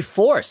the LA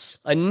Force,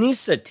 a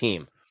NISA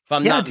team. If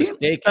I'm not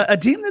mistaken. A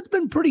team that's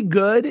been pretty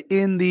good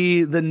in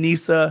the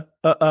NISA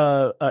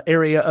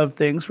area of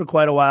things for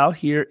quite a while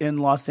here in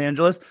Los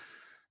Angeles.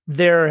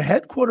 Their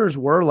headquarters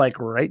were like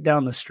right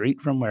down the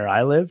street from where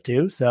I live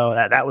too. So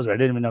that was, I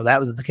didn't even know that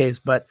was the case.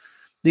 But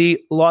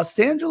the Los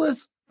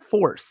Angeles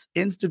Force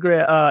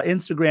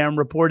Instagram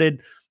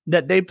reported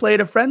that they played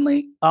a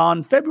friendly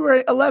on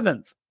February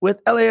 11th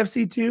with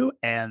LAFC 2.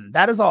 And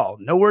that is all.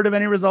 No word of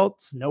any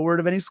results. No word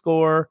of any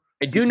score.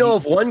 I do know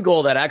of one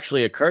goal that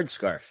actually occurred,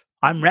 Scarf.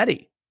 I'm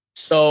ready.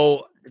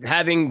 So,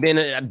 having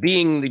been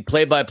being the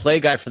play-by-play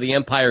guy for the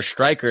Empire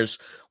Strikers,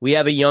 we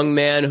have a young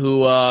man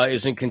who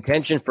is in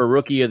contention for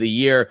Rookie of the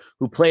Year,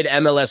 who played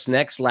MLS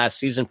Next last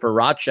season for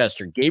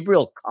Rochester.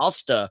 Gabriel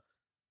Costa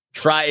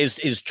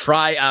is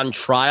on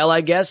trial,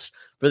 I guess,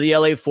 for the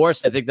LA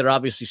Force. I think they're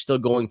obviously still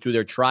going through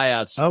their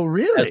tryouts. Oh,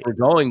 really? As we're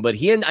going, but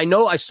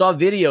I saw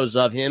videos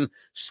of him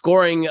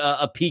scoring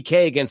a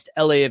PK against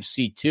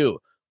LAFC 2.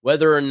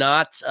 Whether or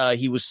not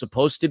he was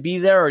supposed to be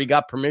there or he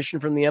got permission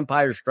from the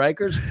Empire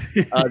Strikers,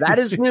 that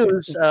is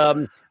news.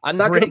 I'm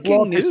not going to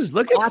blow news.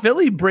 Look at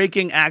Philly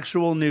breaking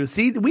actual news.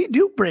 See, we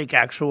do break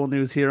actual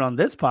news here on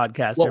this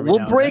podcast. Well,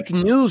 we'll break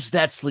news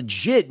that's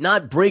legit,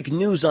 not break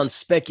news on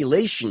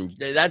speculation.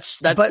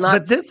 That's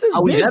not this is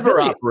how we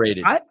ever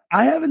operated.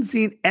 I haven't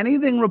seen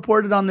anything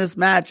reported on this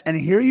match, and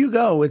here you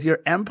go with your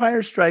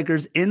Empire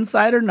Strikers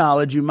insider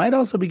knowledge. You might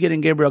also be getting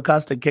Gabriel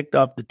Costa kicked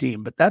off the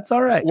team, but that's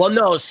all right. Well,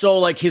 no, so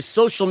like his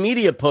social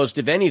media post,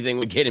 if anything,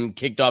 would get him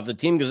kicked off the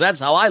team because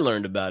that's how I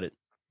learned about it.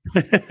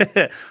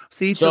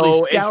 See,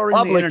 so scouring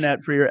the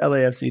internet for your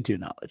LAFC 2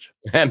 knowledge.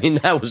 I mean,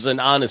 that was an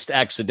honest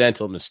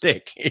accidental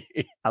mistake.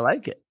 I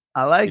like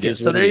it.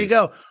 So there you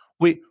go.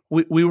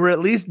 We were at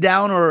least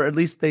down, or at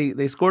least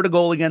they scored a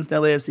goal against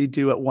LAFC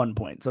 2 at one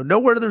point. So no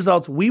word of the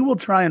results. We will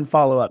try and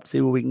follow up,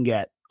 see what we can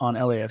get on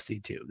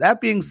LAFC 2.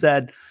 That being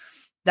said,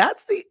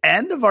 that's the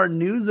end of our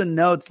news and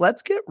notes.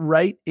 Let's get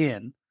right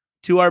in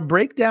to our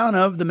breakdown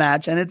of the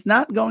match. And it's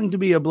not going to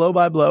be a blow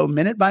by blow,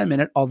 minute by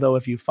minute. Although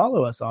if you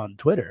follow us on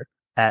Twitter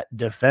at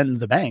Defend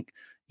the Bank,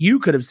 you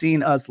could have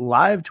seen us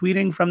live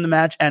tweeting from the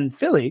match. And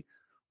Philly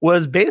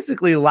was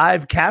basically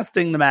live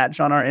casting the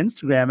match on our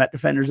Instagram at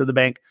Defenders of the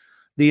Bank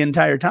the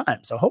entire time.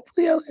 So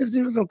hopefully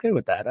LAFC was okay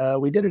with that.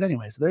 We did it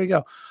anyway. So there you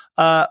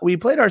go. We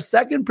played our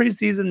second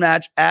preseason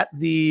match at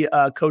the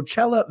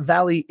Coachella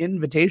Valley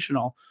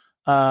Invitational,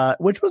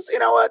 which was,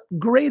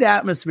 great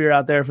atmosphere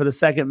out there for the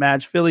second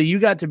match. Philly, you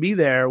got to be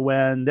there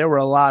when there were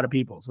a lot of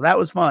people. So that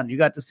was fun. You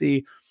got to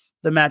see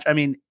the match. I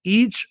mean,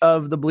 each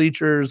of the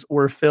bleachers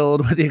were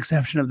filled with the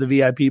exception of the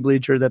VIP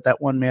bleacher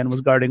that one man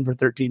was guarding for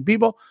 13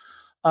 people.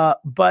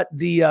 But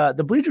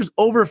the bleachers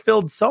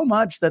overfilled so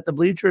much that the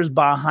bleachers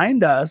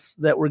behind us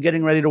that were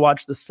getting ready to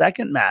watch the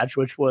second match,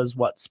 which was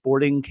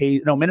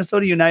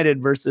Minnesota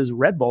United versus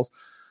Red Bulls.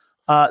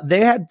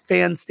 They had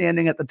fans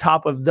standing at the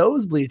top of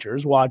those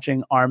bleachers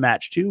watching our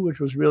match too, which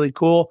was really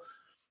cool.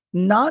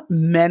 Not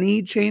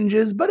many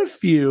changes, but a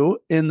few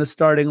in the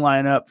starting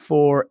lineup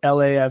for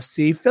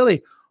LAFC.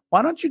 Philly,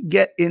 why don't you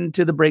get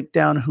into the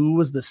breakdown? Who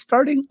was the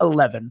starting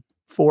 11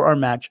 for our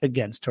match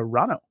against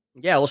Toronto?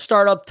 Yeah, we'll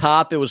start up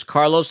top. It was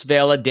Carlos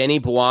Vela, Denny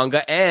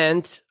Bouanga,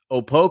 and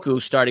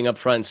Opoku starting up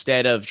front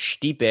instead of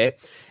Stipe.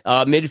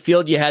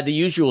 Midfield, you had the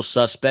usual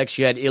suspects.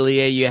 You had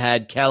Ilie, you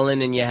had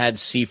Kellen, and you had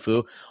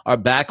Sifu. Our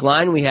back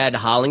line, we had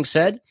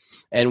Hollingshead,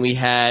 and we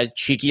had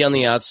Cheeky on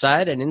the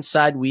outside, and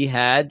inside we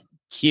had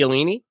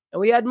Chiellini, and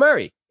we had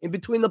Murray. In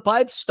between the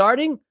pipes,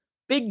 starting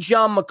Big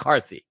John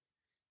McCarthy.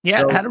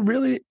 Yeah, had a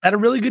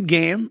really good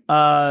game.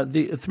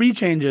 The three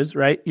changes,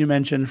 right? You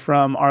mentioned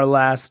from our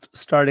last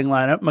starting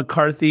lineup: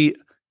 McCarthy,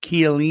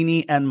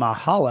 Chiellini, and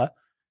Mahala.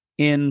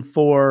 In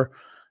for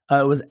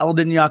it was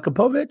Eldin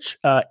Jakupovic,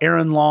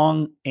 Aaron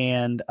Long,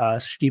 and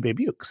Stipe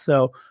Buke.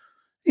 So,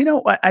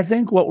 I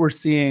think what we're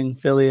seeing,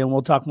 Philly, and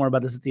we'll talk more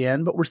about this at the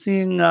end, but we're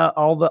seeing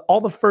all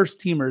the first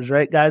teamers,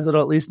 right? Guys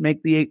that'll at least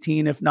make the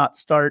 18, if not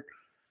start.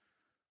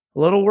 A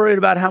little worried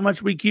about how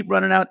much we keep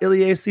running out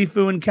Ilie,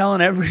 Sifu, and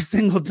Kellen every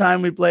single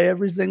time we play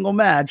every single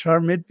match. Our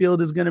midfield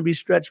is going to be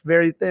stretched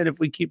very thin if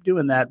we keep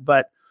doing that.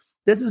 But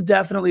this is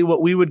definitely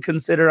what we would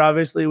consider,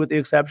 obviously, with the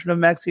exception of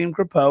Maxime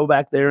Crepeau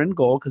back there in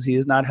goal, because he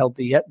is not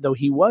healthy yet, though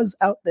he was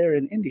out there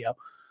in India.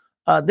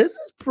 This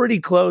is pretty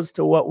close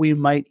to what we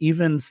might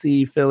even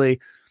see Philly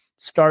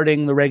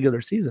starting the regular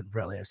season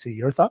for LAFC.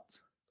 Your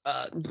thoughts?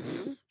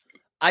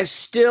 I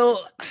still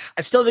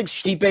think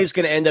Stipe is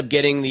going to end up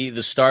getting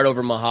the start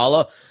over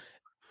Mahala.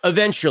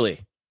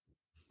 Eventually.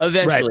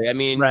 Right. I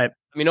mean,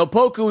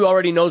 Opoku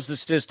already knows the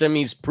system.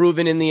 He's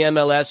proven in the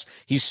MLS.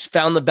 He's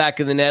found the back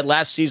of the net.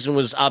 Last season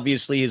was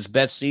obviously his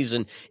best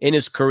season in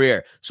his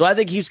career. So I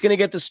think he's going to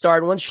get the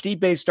start. Once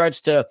Stipe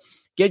starts to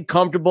get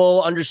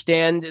comfortable,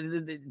 understand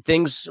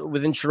things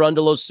within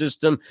Cherundolo's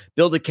system,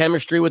 build a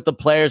chemistry with the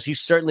players, he's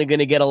certainly going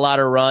to get a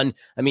lot of run.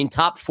 I mean,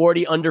 top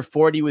 40, under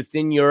 40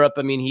 within Europe.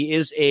 I mean, he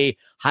is a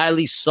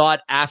highly sought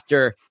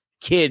after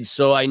kid,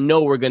 so I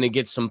know we're going to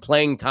get some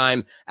playing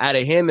time out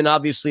of him. And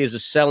obviously, as a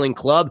selling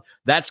club,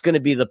 that's going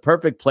to be the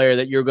perfect player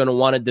that you're going to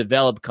want to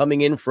develop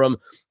coming in from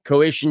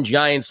Croatian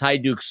Giants,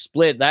 Hajduk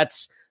Split.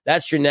 That's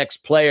your next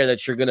player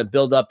that you're going to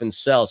build up and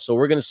sell. So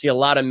we're going to see a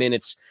lot of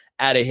minutes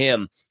out of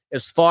him.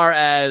 As far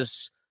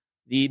as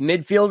the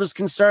midfield is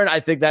concerned,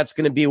 I think that's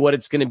going to be what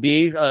it's going to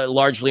be,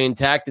 largely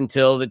intact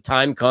until the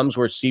time comes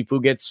where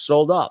Sifu gets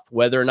sold off,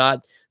 whether or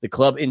not the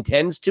club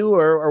intends to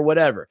or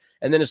whatever.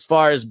 And then as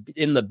far as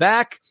in the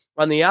back,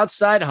 on the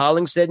outside,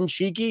 Hollingshead and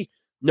Cheeky,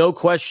 no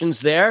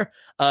questions there.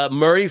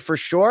 Murray for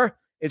sure.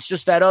 It's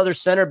just that other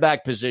center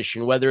back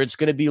position, whether it's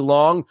going to be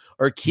Long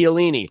or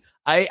Chiellini.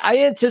 I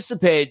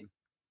anticipate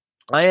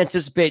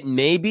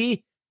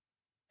maybe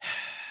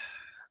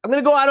I'm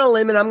going to go out on a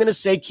limb and I'm going to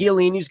say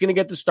Chiellini's going to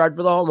get the start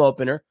for the home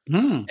opener.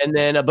 And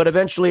then, but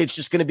eventually it's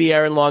just going to be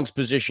Aaron Long's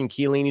position.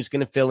 Chiellini's going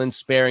to fill in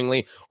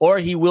sparingly, or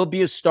he will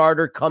be a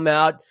starter, come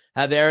out,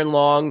 have Aaron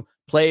Long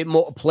play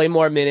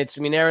more minutes.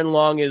 I mean, Aaron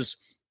Long is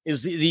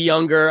the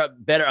younger,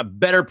 a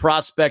better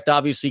prospect.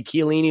 Obviously,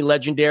 Chiellini,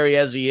 legendary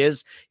as he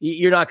is,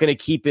 you're not going to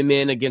keep him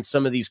in against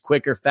some of these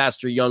quicker,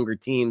 faster, younger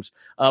teams.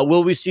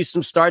 Will we see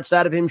some starts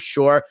out of him?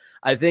 Sure.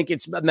 I think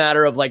it's a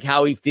matter of like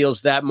how he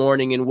feels that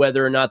morning and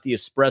whether or not the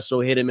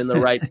espresso hit him in the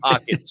right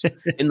pockets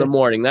in the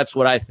morning. That's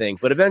what I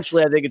think. But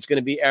eventually, I think it's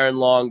going to be Aaron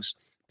Long's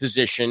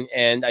position,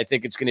 and I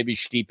think it's going to be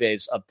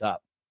Stipe's up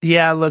top.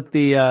 Yeah, look,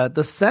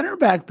 the center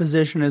back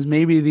position is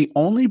maybe the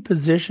only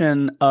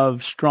position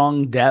of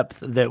strong depth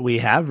that we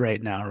have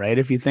right now, right?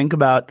 If you think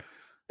about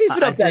beef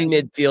it up that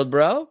midfield,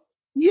 bro.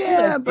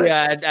 Yeah, but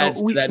it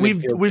adds to that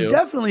midfield we've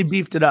definitely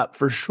beefed it up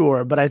for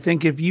sure. But I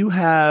think if you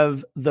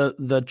have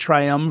the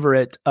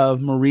triumvirate of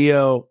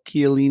Murillo,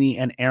 Chiellini,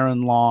 and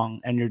Aaron Long,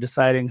 and you're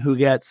deciding who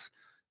gets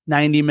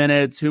 90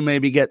 minutes, who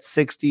maybe gets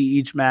 60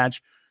 each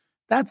match,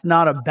 that's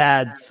not a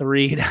bad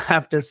three to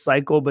have to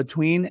cycle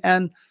between.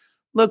 And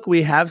look,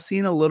 we have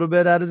seen a little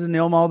bit out of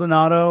Daniil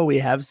Maldonado. We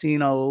have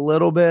seen a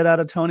little bit out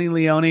of Tony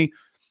Leone.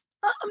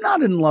 I'm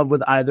not in love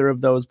with either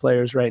of those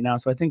players right now,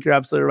 so I think you're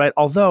absolutely right.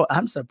 Although,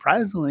 I'm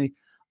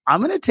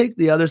going to take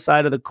the other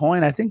side of the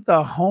coin. I think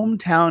the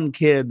hometown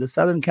kid, the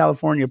Southern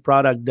California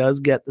product, does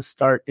get the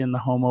start in the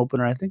home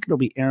opener. I think it'll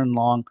be Aaron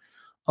Long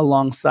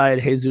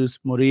alongside Jesus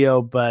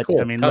Murillo. But,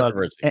 cool. I mean, look,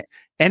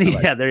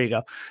 yeah, there you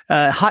go.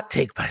 Hot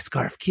take by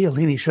Scarf.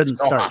 Chiellini shouldn't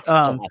start.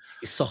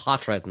 He's so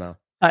hot right now.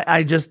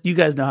 You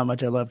guys know how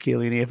much I love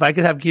Chiellini. If I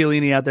could have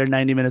Chiellini out there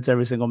 90 minutes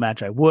every single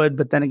match, I would.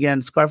 But then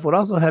again, Scarf would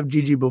also have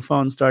Gigi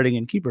Buffon starting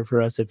in keeper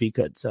for us if he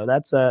could. So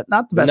that's not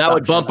the best. And that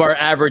would bump our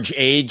average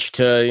age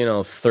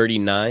to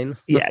 39.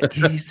 Yeah,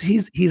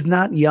 he's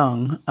not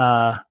young,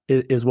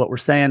 is what we're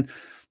saying.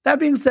 That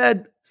being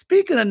said,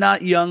 speaking of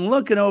not young,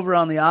 looking over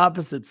on the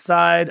opposite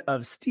side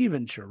of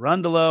Steven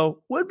Cherundolo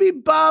would be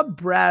Bob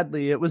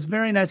Bradley. It was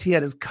very nice. He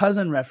had his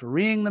cousin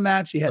refereeing the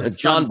match. He had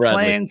his son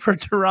playing for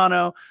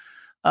Toronto.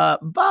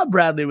 Bob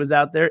Bradley was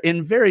out there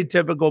in very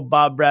typical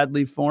Bob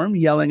Bradley form,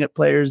 yelling at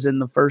players in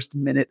the first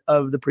minute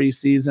of the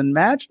preseason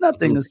match.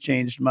 Nothing has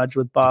changed much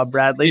with Bob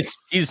Bradley. It's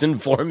season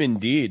form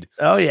indeed.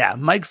 Oh, yeah.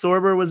 Mike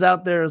Sorber was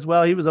out there as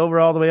well. He was over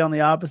all the way on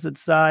the opposite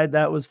side.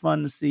 That was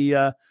fun to see.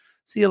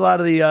 See a lot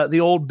of the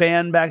old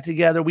band back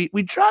together.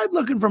 We tried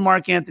looking for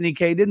Mark Anthony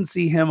Kaye. Didn't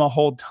see him a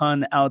whole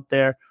ton out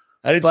there.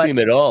 I didn't see him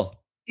at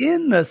all.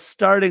 In the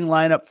starting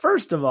lineup,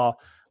 first of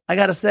all, I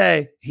got to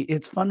say,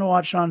 it's fun to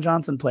watch Sean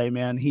Johnson play,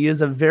 man. He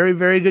is a very,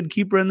 very good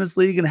keeper in this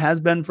league and has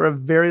been for a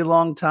very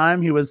long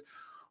time. He was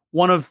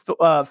one of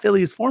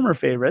Philly's former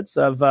favorites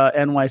of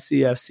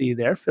NYCFC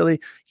there.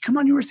 Philly, come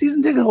on, you were a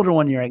season ticket holder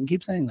one year. I can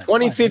keep saying that.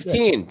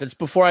 2015. That's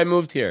before I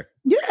moved here.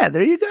 Yeah,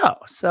 there you go.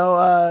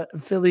 So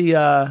Philly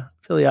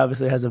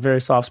obviously has a very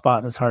soft spot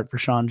in his heart for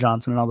Sean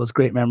Johnson and all those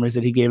great memories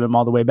that he gave him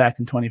all the way back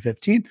in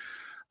 2015.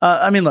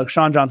 Look,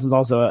 Sean Johnson's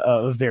also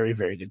a very,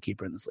 very good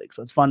keeper in this league.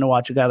 So it's fun to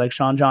watch a guy like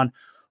Sean John.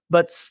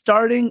 But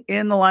starting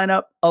in the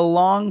lineup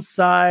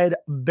alongside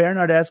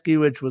Bernardeschi,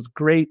 which was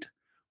great,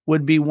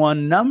 would be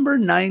one number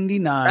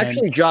 99.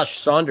 Actually, Josh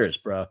Saunders,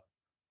 bro.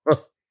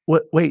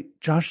 Wait,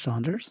 Josh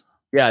Saunders?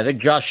 Yeah, I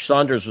think Josh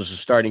Saunders was a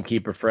starting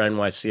keeper for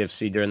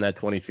NYCFC during that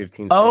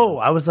 2015 season. Oh,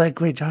 I was like,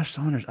 wait, Josh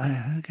Saunders.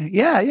 Okay.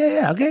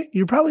 Yeah. Okay.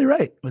 You're probably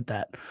right with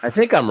that. I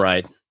think I'm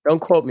right. Don't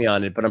quote me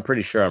on it, but I'm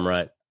pretty sure I'm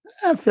right.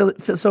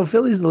 So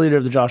Philly's the leader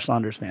of the Josh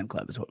Saunders fan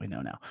club, is what we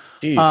know now.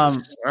 Jesus.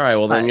 All right.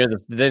 Well, then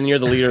you're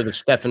the leader of the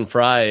Stephen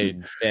Fry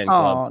fan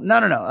club. Oh,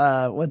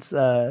 no. What's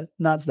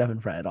not Stephen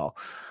Fry at all.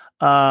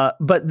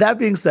 But that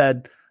being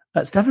said,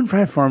 Stephen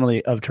Fry,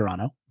 formerly of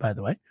Toronto, by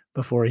the way,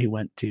 before he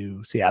went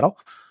to Seattle.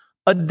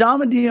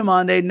 Adama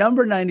Diomande,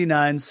 number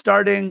 99,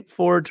 starting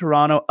for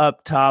Toronto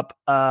up top.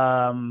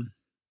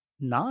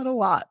 Not a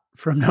lot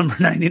from number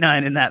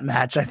 99 in that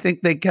match. I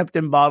think they kept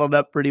him bottled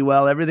up pretty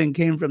well. Everything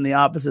came from the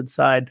opposite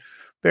side.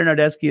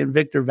 Bernardeschi and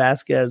Victor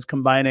Vasquez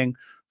combining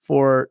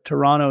for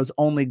Toronto's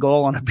only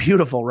goal on a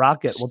beautiful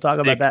rocket. We'll talk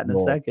about that in a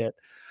second.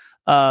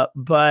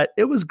 But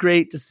it was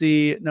great to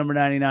see number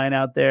 99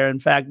 out there. In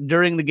fact,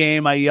 during the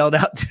game, I yelled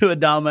out to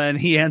Adama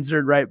and he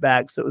answered right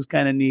back. So it was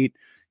kind of neat.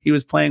 He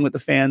was playing with the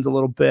fans a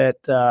little bit.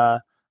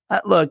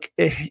 Look,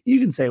 you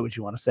can say what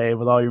you want to say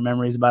with all your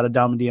memories about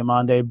Adama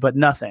Diomande, but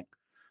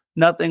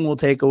nothing will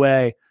take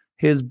away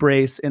his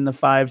brace in the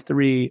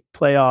 5-3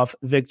 playoff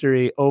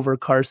victory over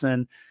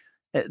Carson.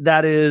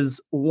 That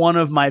is one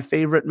of my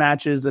favorite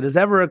matches that has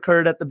ever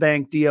occurred at the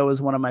bank. Dio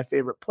is one of my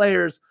favorite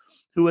players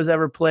who has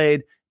ever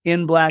played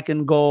in black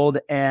and gold.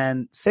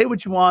 And say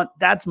what you want,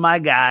 that's my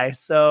guy.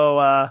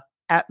 So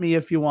at me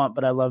if you want,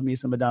 but I love me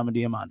some Adama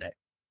Diomande.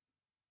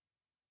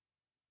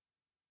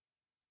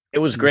 It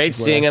was great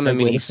seeing him. I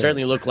mean, he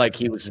certainly looked like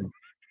he was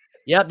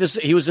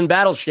he was in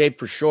battle shape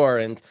for sure.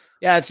 And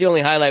yeah, it's the only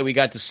highlight we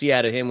got to see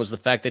out of him was the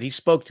fact that he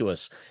spoke to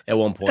us at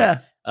one point. Yeah,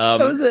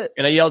 that was it.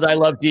 And I yelled, "I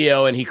love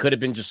Dio," and he could have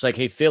been just like,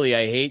 "Hey, Philly,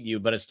 I hate you,"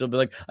 but I'd still be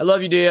like, "I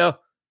love you, Dio."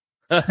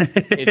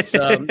 It's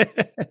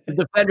the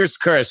defender's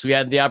curse. We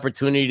had the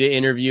opportunity to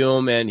interview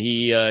him, and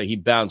he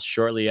bounced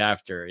shortly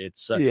after.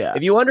 It's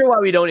if you wonder why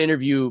we don't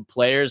interview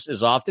players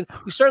as often,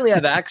 we certainly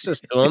have access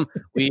to them.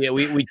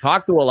 We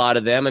talk to a lot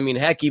of them. I mean,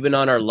 heck, even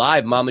on our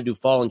live, Mamadou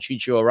Fall and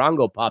Chicho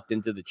Arango popped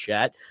into the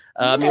chat.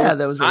 That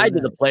was really nice.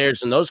 To the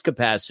players in those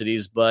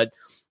capacities. But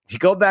if you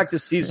go back to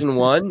season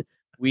 1,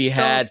 we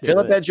had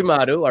Philip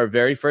Ejimadu, our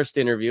very first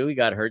interview. He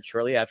got hurt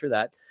shortly after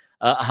that.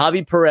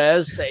 Javi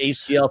Perez,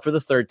 ACL for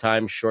the third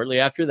time. Shortly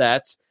after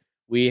that,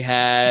 we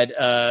had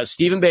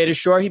Stephen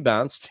Beitashour. He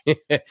bounced.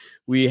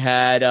 we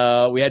had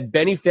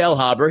Benny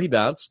Feilhaber. He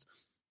bounced.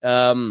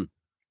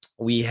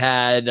 We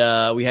had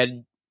Adama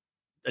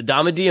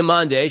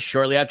Diomande.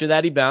 Shortly after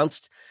that, he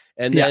bounced.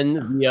 And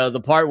then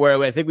the part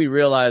where I think we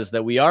realized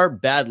that we are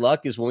bad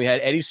luck is when we had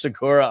Eddie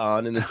Segura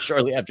on, and then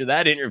shortly after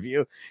that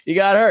interview, he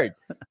got hurt.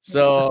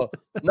 So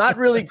not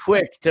really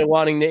quick to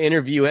wanting to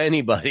interview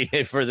anybody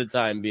for the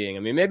time being. I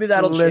mean, maybe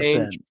that'll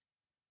change.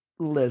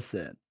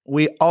 Listen,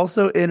 we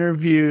also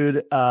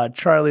interviewed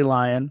Charlie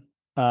Lyon,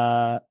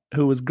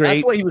 who was great.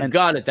 That's why he was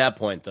gone at that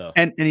point, though,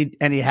 and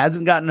he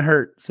hasn't gotten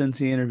hurt since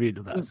he interviewed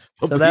with us.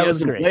 So that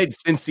was great. Played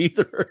since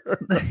either.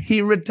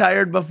 He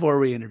retired before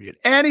we interviewed.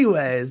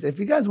 Anyways, if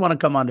you guys want to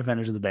come on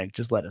Defenders of the Bank,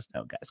 just let us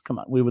know, guys. Come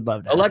on, we would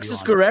love to.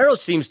 Alexis Guerrero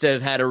seems to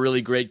have had a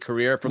really great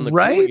career from the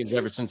Hooligans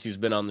ever since he's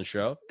been on the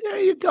show. There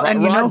you go.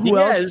 And you know who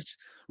else?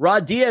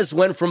 Rod Diaz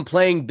went from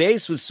playing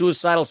bass with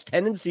Suicidal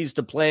Tendencies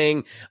to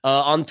playing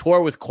on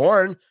tour with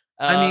Korn.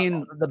 I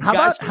mean,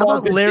 how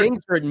about Larry?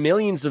 Things are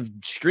millions of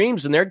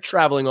streams, and they're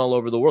traveling all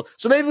over the world.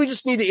 So maybe we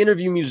just need to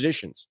interview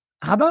musicians.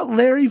 How about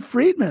Larry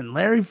Friedman?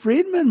 Larry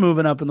Friedman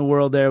moving up in the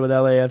world there with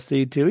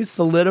LAFC too. He's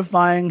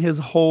solidifying his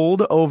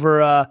hold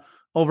over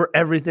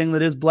everything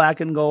that is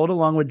black and gold,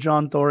 along with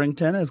John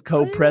Thorrington as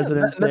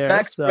co-presidents there.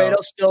 Max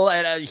Fredo still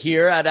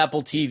here at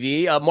Apple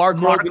TV. Mark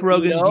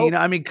Rogandino.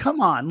 I mean,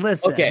 come on,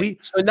 listen. Okay,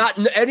 so not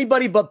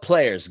anybody but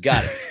players.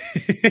 Got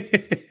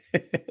it.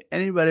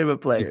 Anybody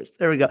but players.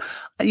 There we go.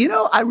 You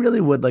know, I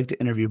really would like to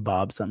interview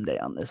Bob someday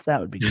on this. That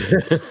would be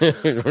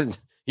good.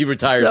 He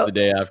retires the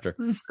day after.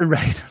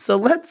 Right. So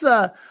let's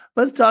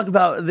Let's talk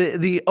about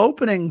the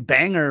opening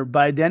banger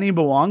by Denny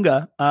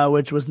Bwanga,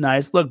 which was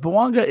nice. Look,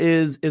 Bwanga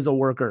is a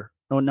worker.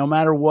 No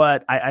matter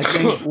what, I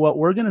think what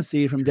we're going to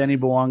see from Denny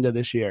Bwanga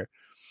this year.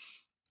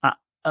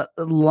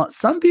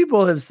 Some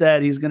people have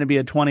said he's going to be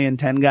a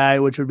 20-10 guy,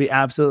 which would be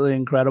absolutely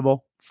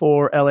incredible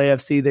for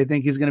LAFC. They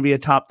think he's going to be a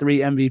top 3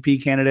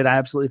 MVP candidate. I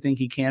absolutely think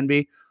he can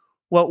be.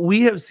 What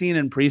we have seen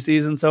in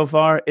preseason so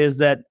far is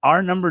that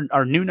our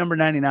new number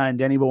 99,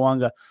 Denny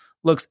Bwanga,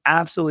 looks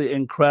absolutely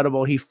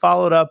incredible. He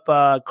followed up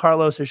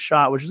Carlos's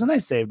shot, which was a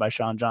nice save by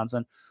Sean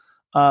Johnson,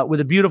 with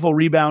a beautiful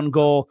rebound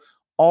goal.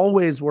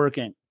 Always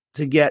working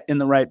to get in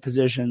the right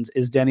positions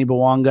is Denny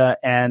Bwanga.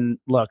 And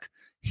look,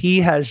 he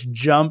has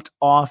jumped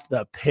off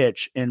the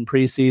pitch in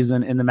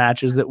preseason in the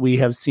matches that we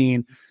have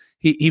seen.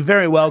 He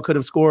very well could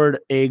have scored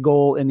a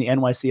goal in the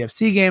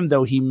NYCFC game,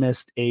 though he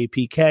missed a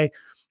PK.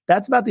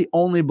 That's about the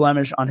only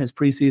blemish on his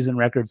preseason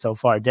record so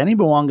far. Denny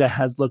Bwanga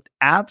has looked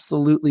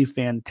absolutely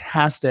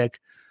fantastic.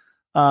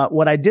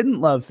 What I didn't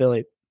love,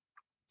 Philly,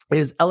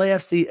 is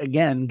LAFC,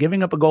 again,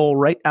 giving up a goal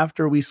right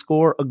after we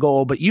score a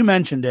goal. But you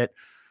mentioned it,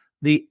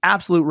 the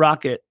absolute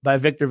rocket by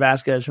Victor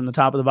Vasquez from the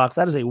top of the box.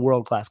 That is a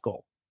world-class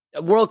goal.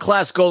 A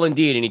world-class goal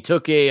indeed. And he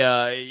took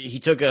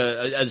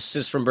a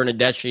assist from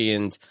Bernardeschi.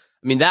 And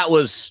I mean, that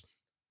was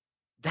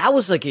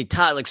like a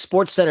top, like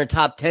Sports Center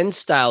top 10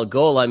 style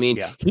goal. I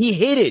mean, He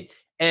hit it.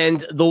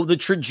 And the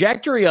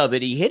trajectory of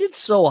it, he hit it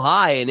so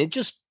high and it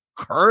just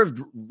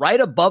curved right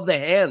above the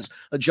hands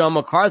of John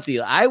McCarthy.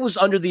 I was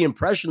under the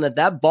impression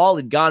that ball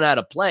had gone out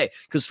of play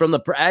because from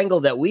the angle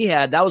that we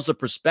had, that was the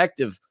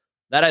perspective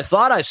that I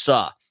thought I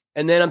saw.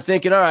 And then I'm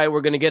thinking, all right, we're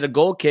going to get a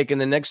goal kick.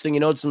 And the next thing you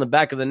know, it's in the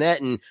back of the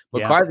net and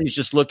McCarthy's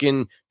just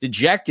looking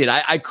dejected.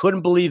 I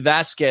couldn't believe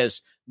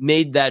Vasquez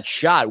made that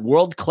shot.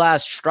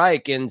 World-class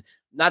strike. And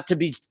I'm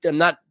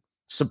not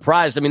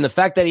surprised. I mean, the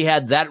fact that he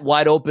had that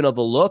wide open of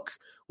a look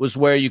was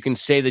where you can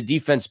say the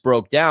defense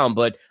broke down,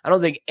 but I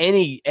don't think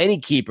any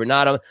keeper,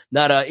 not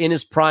in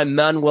his prime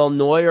Manuel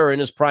Neuer or in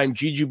his prime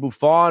Gigi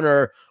Buffon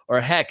or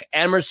heck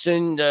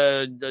Emerson,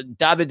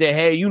 David De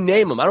Gea, you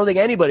name him. I don't think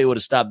anybody would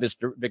have stopped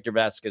Victor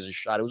Vasquez's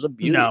shot. It was a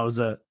beauty. No, it was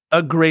a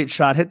great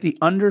shot. Hit the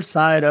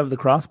underside of the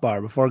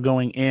crossbar before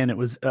going in. It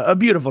was a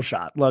beautiful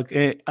shot. Look,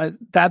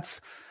 that's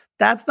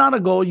not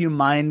a goal you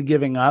mind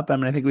giving up. I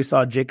mean, I think we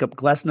saw Jacob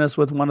Glesnes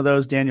with one of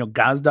those, Daniel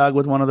Gazdag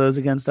with one of those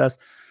against us.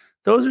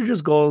 Those are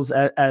just goals,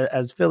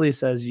 as Philly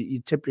says, you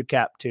tip your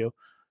cap to.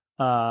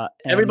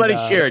 Everybody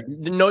cheered.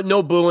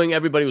 No booing.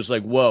 Everybody was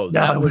like, whoa.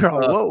 That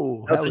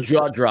was a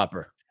jaw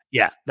dropper.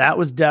 Yeah, that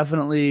was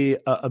definitely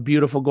a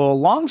beautiful goal.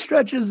 Long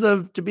stretches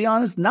of, to be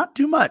honest, not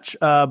too much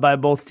by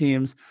both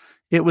teams.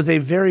 It was a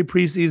very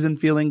preseason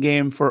feeling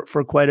game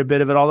for quite a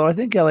bit of it, although I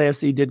think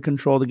LAFC did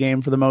control the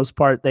game for the most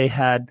part. They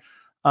had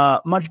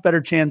much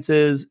better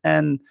chances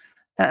and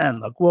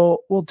look,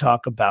 we'll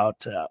talk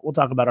about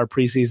our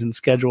preseason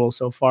schedule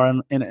so far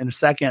in a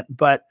second.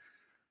 But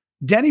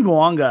Denny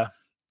Bwanga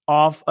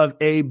off of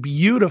a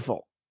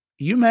beautiful.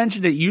 You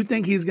mentioned it. You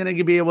think he's going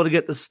to be able to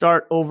get the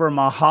start over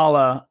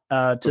Mahala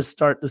to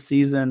start the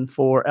season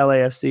for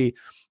LAFC?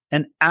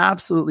 An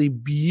absolutely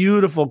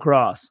beautiful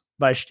cross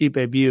by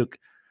Stipe Buke,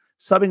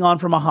 subbing on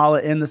for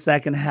Mahala in the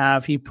second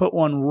half. He put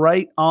one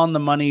right on the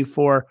money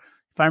for,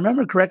 if I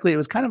remember correctly, it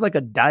was kind of like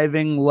a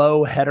diving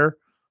low header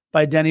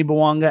by Denny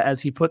Bwanga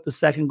as he put the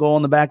second goal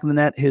in the back of the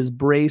net, his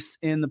brace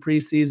in the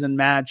preseason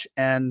match,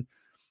 and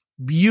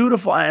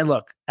beautiful. And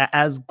look,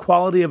 as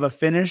quality of a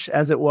finish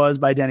as it was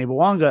by Denny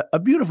Bwanga, a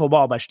beautiful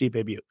ball by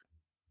Stipe Buke.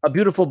 A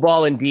beautiful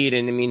ball indeed.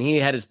 And I mean,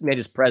 he made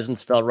his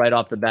presence felt right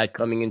off the bat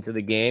coming into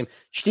the game.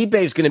 Stipe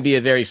is going to be a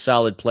very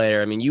solid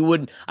player. I mean,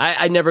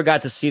 I never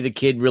got to see the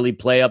kid really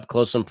play up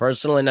close and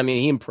personal. And I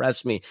mean, he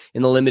impressed me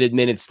in the limited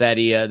minutes that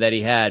he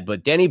had.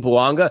 But Denny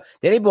Bwanga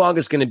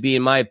is going to be,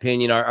 in my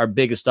opinion, our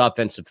biggest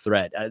offensive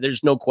threat.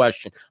 There's no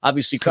question.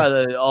 Obviously,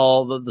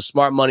 all the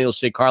smart money will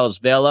say Carlos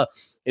Vela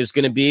is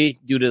going to be,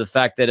 due to the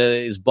fact that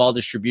his ball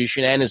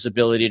distribution and his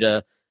ability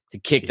to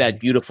kick that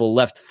beautiful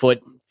left foot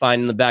fine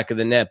in the back of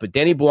the net. But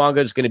Denny Bwanga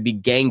is going to be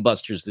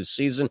gangbusters this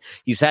season.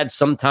 He's had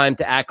some time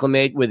to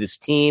acclimate with his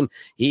team.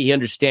 He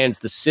understands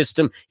the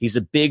system. He's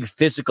a big,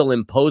 physical,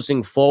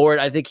 imposing forward.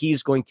 I think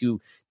he's going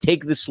to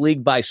take this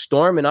league by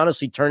storm and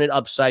honestly turn it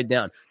upside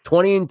down.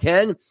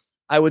 20-10,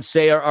 I would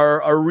say,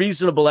 are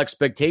reasonable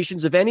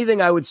expectations. If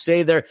anything, I would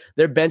say they're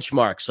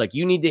benchmarks. Like,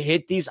 you need to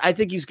hit these. I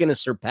think he's going to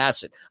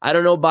surpass it. I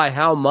don't know by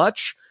how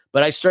much,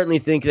 but I certainly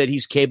think that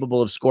he's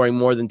capable of scoring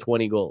more than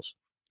 20 goals.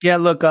 Yeah,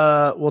 look,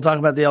 we'll talk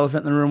about the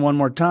elephant in the room one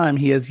more time.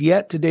 He has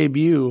yet to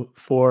debut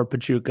for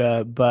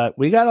Pachuca, but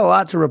we got a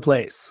lot to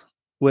replace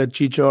with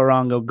Chicho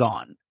Arango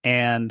gone.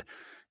 And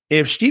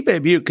if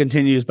Stipe Buke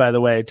continues, by the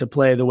way, to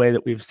play the way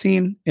that we've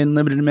seen in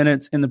limited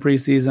minutes in the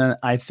preseason,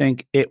 I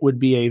think it would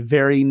be a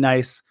very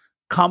nice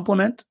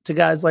compliment to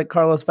guys like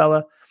Carlos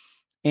Vela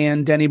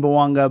and Denny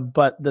Bwanga.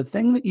 But the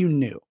thing that you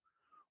knew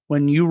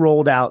when you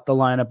rolled out the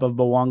lineup of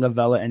Bwanga,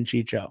 Vela, and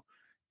Chicho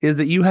is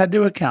that you had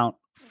to account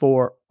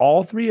for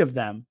all three of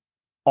them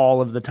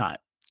all of the time.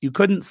 You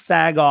couldn't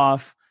sag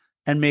off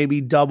and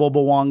maybe double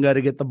Bwanga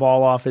to get the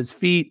ball off his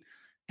feet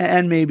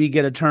and maybe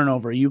get a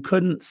turnover. You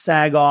couldn't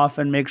sag off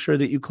and make sure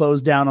that you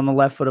closed down on the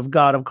left foot of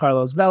God of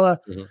Carlos Vela.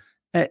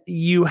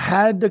 You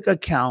had to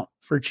account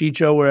for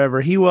Chicho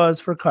wherever he was,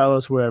 for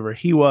Carlos wherever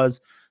he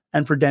was,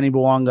 and for Denny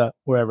Bouanga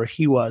wherever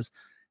he was.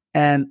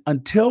 And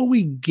until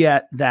we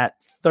get that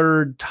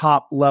third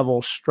top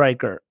level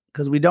striker,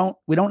 because we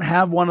don't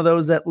have one of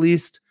those, at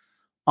least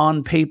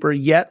on paper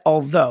yet,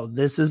 although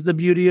this is the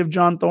beauty of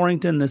John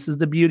Thorrington, this is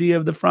the beauty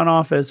of the front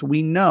office.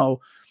 We know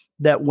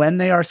that when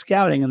they are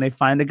scouting and they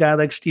find a guy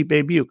like Stipe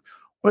Biuk,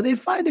 or they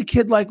find a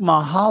kid like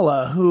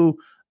Mahala, who,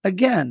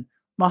 again,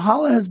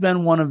 Mahala has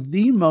been one of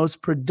the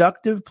most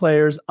productive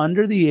players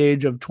under the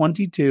age of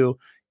 22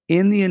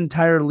 in the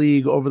entire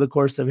league over the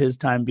course of his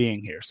time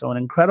being here. So an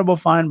incredible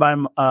find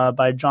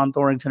by John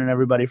Thorrington and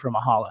everybody for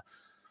Mahala.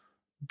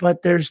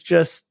 But there's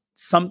just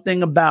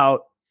something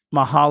about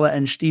Mahala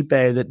and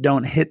Stipe that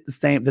doesn't hit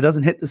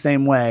the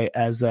same way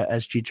as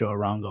Chicho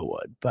Arango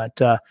would.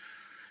 But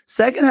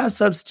second half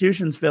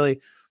substitutions, Philly,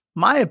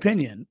 my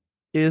opinion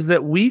is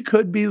that we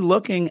could be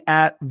looking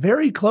at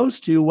very close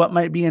to what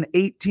might be an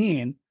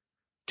 18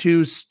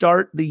 to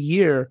start the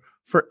year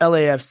for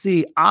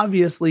LAFC.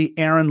 Obviously,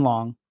 Aaron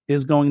Long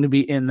is going to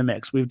be in the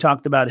mix. We've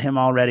talked about him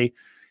already.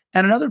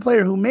 And another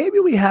player who maybe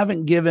we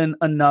haven't given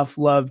enough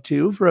love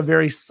to for a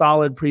very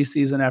solid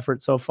preseason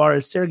effort so far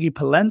is Sergi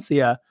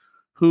Palencia,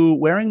 who,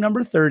 wearing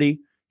number 30,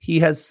 he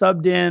has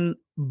subbed in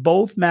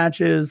both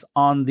matches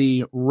on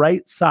the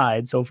right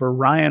side. So for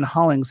Ryan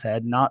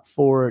Hollingshead, not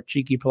for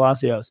Cheeky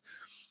Palacios.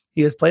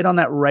 He has played on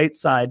that right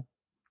side,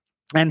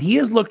 and he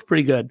has looked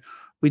pretty good.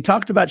 We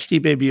talked about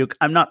Stipe Biuk.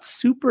 I'm not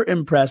super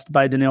impressed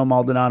by Danilo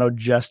Maldonado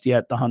just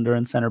yet, the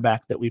Honduran center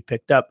back that we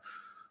picked up.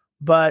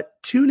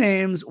 But two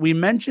names, we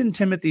mentioned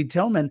Timothy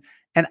Tillman,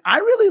 and I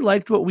really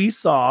liked what we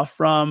saw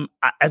from,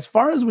 as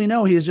far as we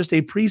know, he is just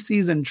a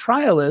preseason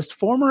trialist,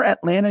 former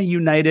Atlanta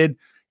United,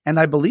 and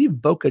I believe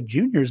Boca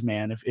Juniors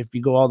man, if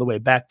you go all the way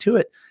back to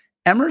it.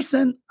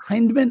 Emerson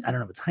Hindman, I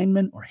don't know if it's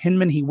Hindman or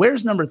Hinman. He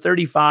wears number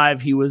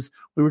 35. We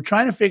were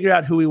trying to figure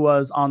out who he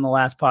was on the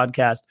last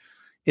podcast.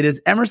 It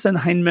is Emerson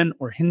Hindman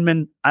or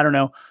Hindman. I don't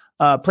know.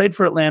 Played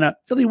for Atlanta.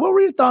 Philly, what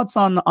were your thoughts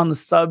on the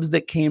subs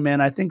that came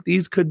in? I think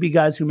these could be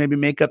guys who maybe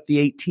make up the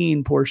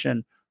 18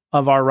 portion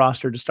of our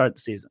roster to start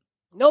the season.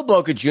 No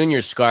Boca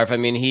Juniors, Scarf. I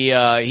mean,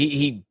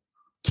 he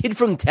kid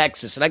from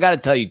Texas. And I got to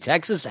tell you,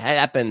 Texas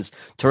happens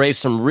to raise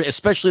some,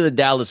 especially the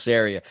Dallas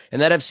area.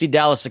 And that FC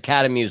Dallas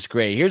Academy is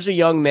great. Here's a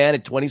young man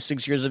at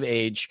 26 years of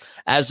age.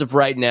 As of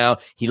right now,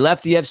 he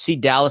left the FC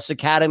Dallas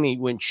Academy,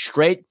 went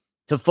straight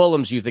to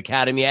Fulham's Youth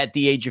Academy at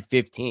the age of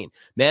 15.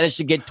 Managed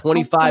to get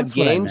 25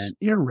 games.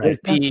 You're right.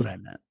 That's what I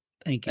meant.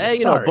 Thank you. Hey,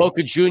 you know,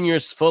 Boca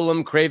Juniors,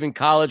 Fulham, Craven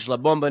College, La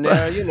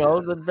Bombonera,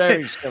 they're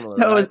very similar.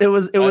 No, right? It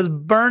was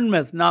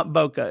Bournemouth, not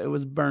Boca. It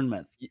was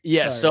Bournemouth.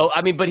 Yeah, sorry. So,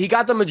 I mean, but he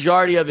got the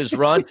majority of his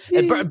run.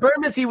 At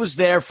Bournemouth, he was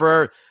there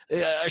for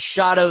a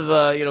shot of,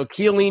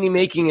 Chiellini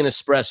making an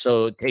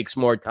espresso takes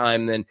more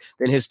time than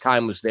his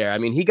time was there. I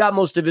mean, he got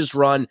most of his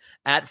run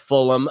at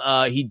Fulham.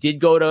 He did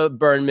go to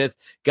Bournemouth,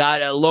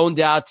 got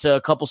loaned out to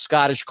a couple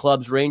Scottish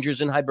clubs,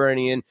 Rangers and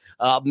Hibernian,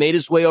 made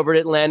his way over to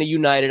Atlanta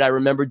United. I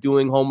remember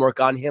doing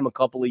homework on him a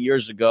couple of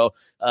years ago,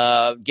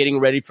 getting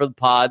ready for the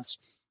pods.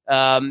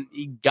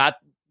 He got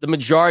the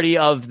majority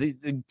of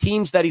the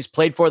teams that he's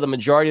played for, the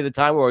majority of the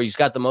time, or he's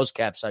got the most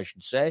caps, I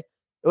should say,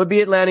 it would be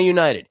Atlanta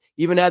United.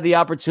 Even had the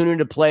opportunity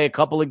to play a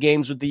couple of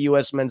games with the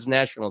U.S. men's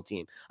national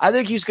team. I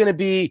think he's going to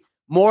be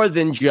more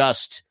than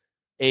just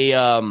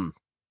I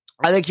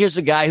think here's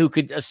a guy who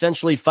could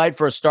essentially fight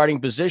for a starting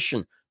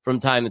position from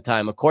time to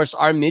time. Of course,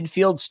 our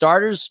midfield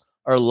starters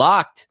are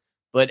locked,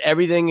 but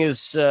everything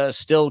is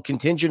still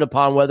contingent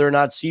upon whether or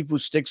not Sifu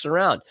sticks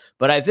around.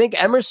 But I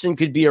think Emerson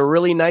could be a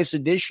really nice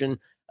addition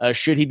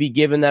should he be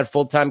given that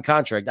full-time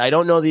contract. I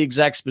don't know the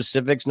exact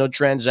specifics, no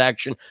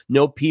transaction,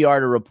 no PR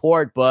to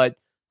report, but,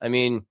 I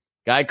mean,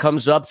 guy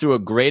comes up through a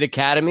great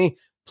academy,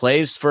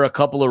 plays for a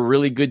couple of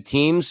really good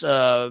teams.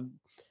 I'm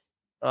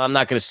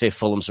not going to say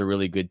Fulham's a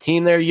really good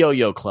team. They're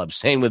yo-yo clubs,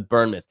 same with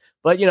Bournemouth.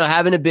 But,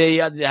 having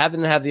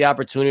to have the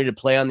opportunity to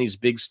play on these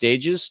big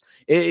stages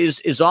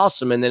is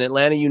awesome. And then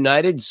Atlanta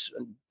United's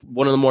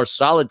one of the more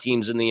solid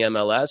teams in the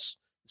MLS.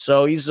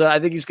 So I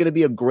think he's going to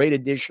be a great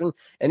addition,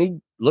 and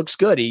he looks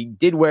good. He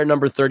did wear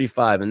number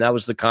 35, and that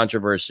was the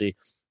controversy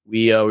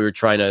we were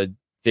trying to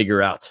figure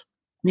out.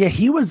 Yeah,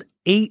 he was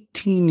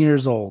 18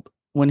 years old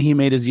when he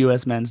made his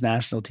U.S. men's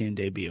national team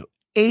debut.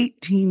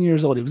 18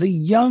 years old. He was a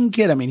young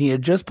kid. I mean, he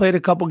had just played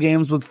a couple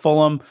games with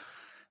Fulham.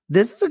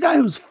 This is a guy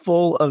who's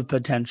full of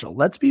potential.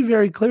 Let's be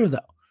very clear, though.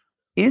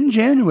 In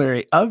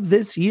January of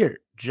this year,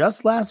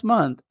 just last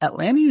month,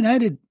 Atlanta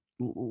United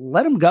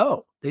let him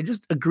go. They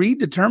just agreed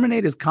to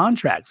terminate his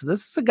contract. So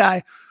this is a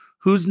guy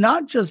who's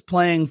not just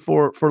playing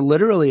for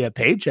literally a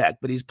paycheck,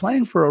 but he's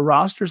playing for a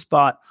roster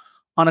spot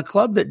on a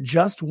club that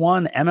just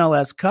won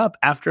MLS Cup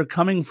after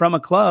coming from a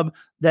club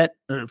that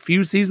a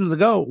few seasons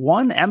ago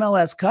won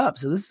MLS Cup.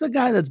 So this is a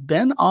guy that's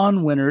been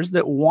on winners,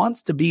 that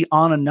wants to be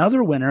on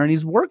another winner, and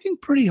he's working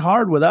pretty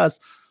hard with us.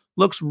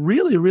 Looks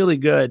really, really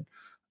good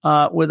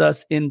with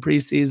us in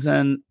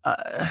preseason.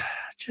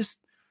 Just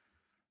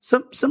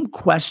some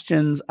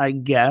questions, I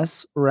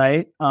guess,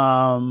 right?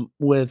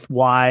 With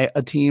why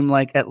a team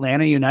like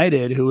Atlanta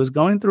United, who is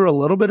going through a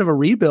little bit of a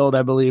rebuild,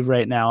 I believe,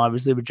 right now,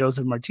 obviously with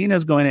Joseph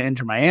Martinez going to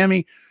Inter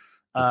Miami,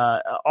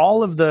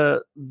 all of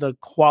the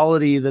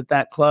quality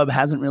that club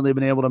hasn't really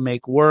been able to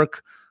make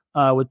work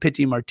with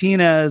Pity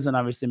Martinez and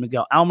obviously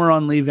Miguel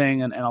Almiron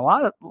leaving, and a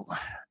lot of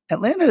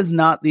Atlanta is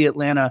not the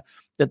Atlanta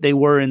that they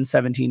were in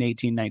 17,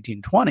 18,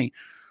 19, 20.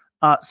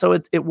 So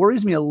it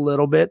worries me a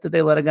little bit that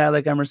they let a guy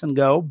like Emerson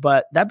go.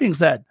 But that being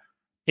said,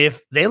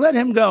 if they let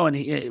him go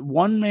and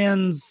one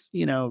man's,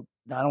 I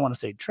don't want to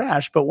say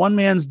trash, but one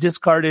man's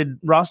discarded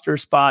roster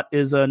spot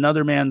is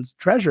another man's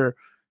treasure,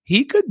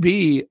 he could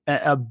be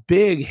a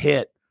big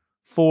hit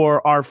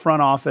for our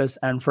front office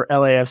and for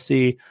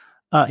LAFC.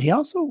 He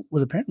also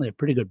was apparently a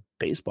pretty good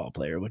baseball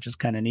player, which is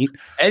kind of neat.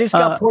 And he's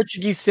got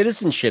Portuguese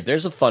citizenship.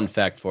 There's a fun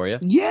fact for you.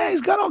 Yeah, he's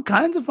got all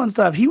kinds of fun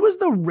stuff. He was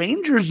the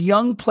Rangers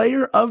Young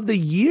Player of the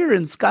Year.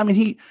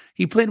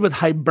 He played with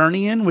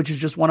Hibernian, which is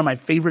just one of my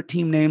favorite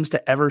team names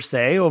to ever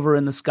say over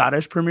in the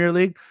Scottish Premier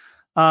League.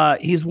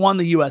 He's won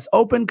the U.S.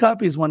 Open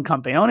Cup. He's won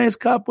Campeones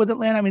Cup with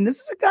Atlanta. This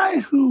is a guy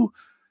who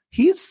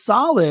he's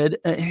solid.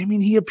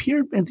 He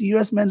appeared in the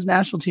U.S. men's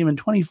national team in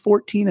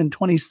 2014 and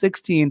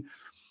 2016.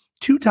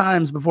 2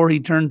 times before he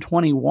turned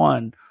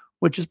 21,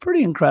 which is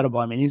pretty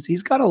incredible.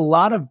 He's got a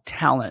lot of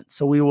talent,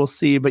 so we will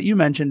see. But you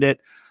mentioned it,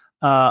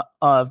 a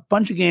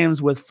bunch of games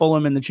with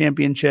Fulham in the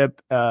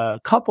Championship, a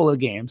couple of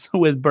games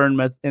with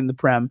Bournemouth in the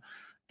Prem,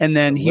 and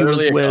then he was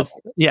with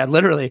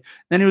literally.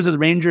 Then he was with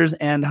Rangers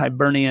and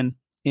Hibernian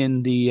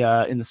in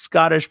the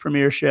Scottish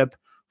Premiership,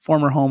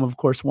 former home, of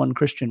course, one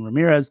Christian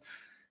Ramirez,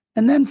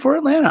 and then for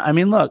Atlanta.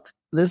 Look,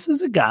 this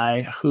is a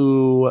guy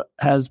who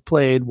has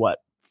played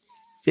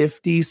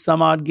 50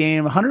 some odd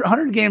game,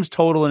 100 games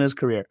total in his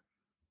career,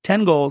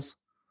 10 goals,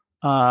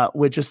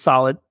 which is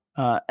solid.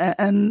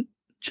 And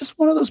just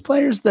one of those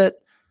players that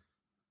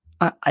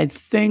I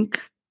think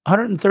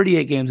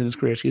 138 games in his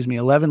career,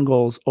 11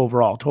 goals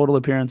overall, total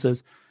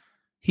appearances.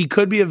 He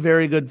could be a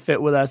very good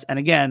fit with us. And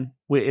again,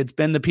 it's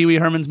been the Pee Wee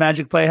Herman's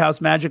Magic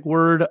Playhouse magic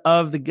word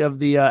of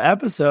the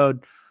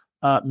episode,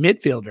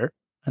 midfielder.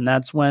 And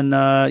that's when,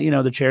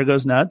 the chair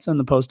goes nuts and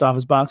the post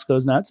office box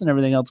goes nuts and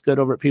everything else good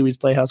over at Pee Wee's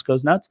Playhouse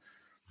goes nuts.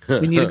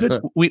 We need a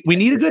good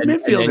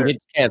midfielder. And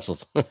get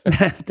canceled.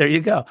 There you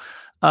go.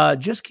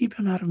 Just keep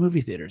him out of movie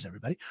theaters,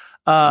 everybody.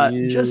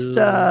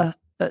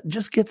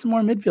 Just get some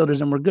more midfielders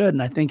and we're good.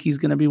 And I think he's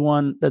going to be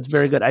one that's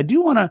very good. I do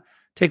want to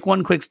take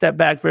one quick step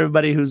back for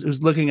everybody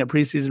who's looking at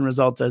preseason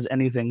results as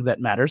anything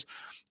that matters.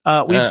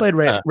 We played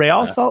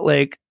Real Salt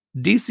Lake,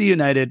 DC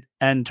United,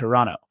 and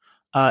Toronto.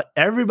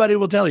 Everybody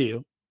will tell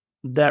you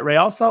that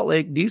Real Salt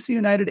Lake, DC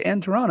United,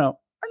 and Toronto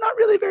are not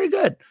really very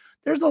good.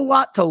 There's a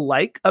lot to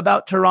like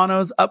about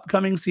Toronto's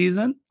upcoming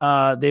season.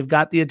 They've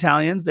got the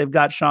Italians. They've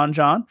got Sean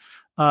John.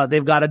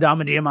 They've got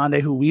Adama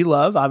Diomande, who we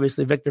love.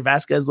 Obviously, Victor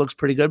Vasquez looks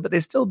pretty good, but they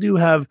still do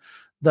have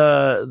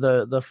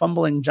the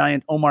fumbling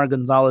giant Omar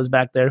Gonzalez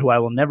back there, who I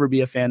will never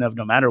be a fan of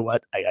no matter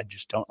what. I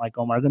just don't like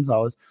Omar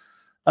Gonzalez.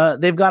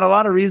 They've got a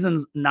lot of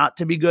reasons not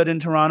to be good in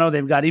Toronto.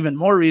 They've got even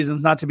more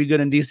reasons not to be good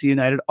in DC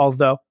United,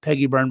 although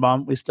Peggy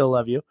Birnbaum, we still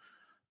love you.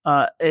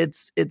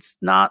 It's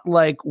not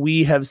like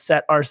we have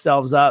set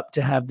ourselves up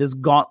to have this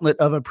gauntlet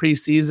of a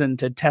preseason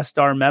to test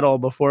our mettle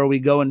before we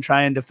go and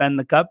try and defend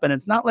the cup. And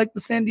it's not like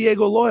the San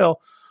Diego Loyal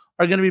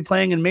are going to be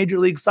playing in Major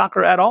League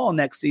Soccer at all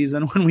next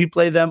season when we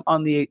play them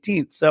on the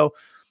 18th. So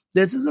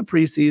this is a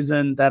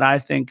preseason that I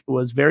think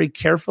was very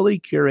carefully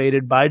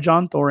curated by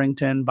John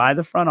Thorrington, by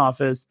the front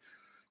office,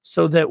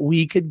 so that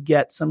we could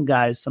get some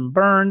guys some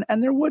burn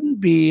and there wouldn't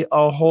be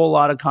a whole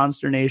lot of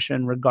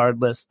consternation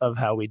regardless of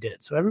how we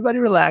did. So everybody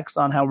relax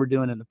on how we're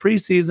doing in the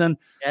preseason.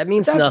 That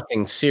means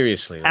nothing,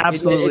 seriously.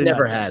 Absolutely. It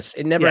never has.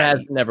 It never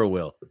has, never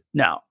will.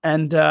 No.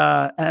 And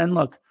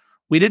look,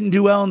 we didn't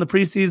do well in the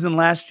preseason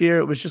last year.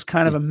 It was just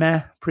kind of a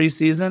meh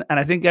preseason. And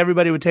I think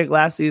everybody would take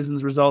last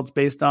season's results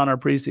based on our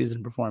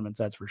preseason performance.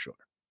 That's for sure.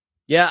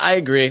 Yeah, I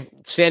agree.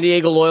 San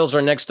Diego Loyal's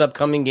our next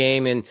upcoming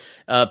game, and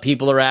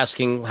people are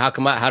asking, how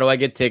do I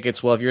get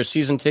tickets? Well, if you're a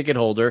season ticket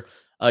holder,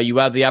 you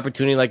have the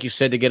opportunity, like you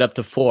said, to get up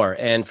to 4.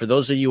 And for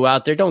those of you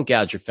out there, don't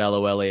gouge your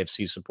fellow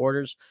LAFC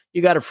supporters.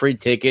 You got a free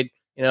ticket.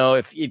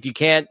 If you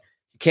can't,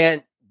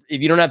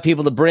 if you don't have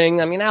people to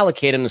bring,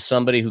 allocate them to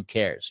somebody who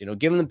cares.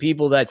 Give them the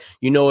people that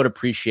would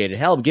appreciate it.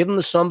 Hell, give them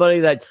to somebody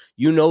that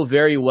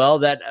very well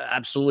that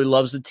absolutely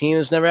loves the team,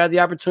 has never had the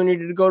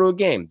opportunity to go to a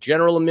game.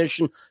 General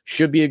admission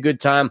should be a good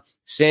time.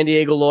 San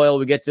Diego Loyal,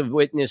 we get to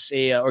witness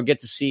get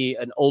to see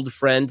an old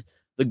friend,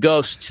 the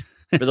Ghost.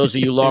 For those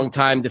of you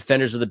longtime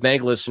Defenders of the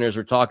Bank listeners,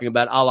 we're talking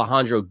about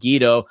Alejandro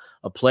Guido,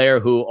 a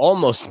player who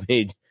almost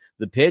made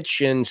the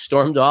pitch and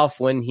stormed off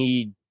when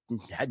he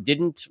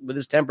didn't with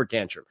his temper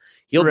tantrum.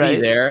 He'll be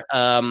there.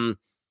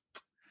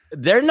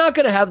 They're not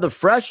going to have the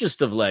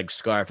freshest of legs,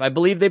 Scarf. I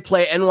believe they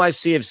play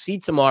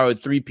NYCFC tomorrow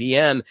at 3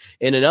 p.m.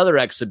 in another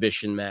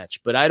exhibition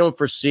match, but I don't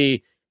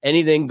foresee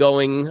anything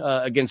going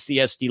against the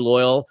SD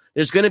Loyal.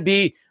 There's going to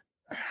be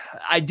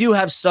I do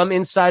have some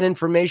inside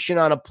information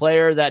on a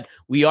player that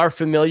we are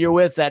familiar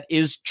with that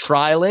is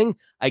trialing.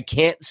 I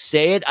can't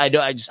say it.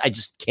 I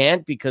just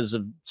can't because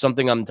of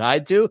something I'm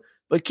tied to.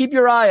 But keep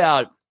your eye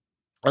out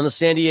on the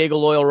San Diego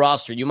Loyal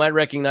roster. You might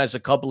recognize a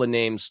couple of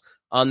names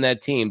on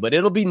that team, but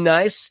it'll be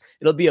nice.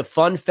 It'll be a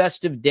fun,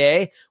 festive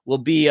day. We'll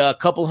be a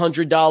couple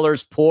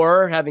 $100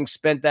 poorer, having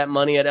spent that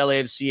money at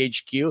LAFC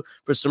HQ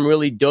for some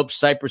really dope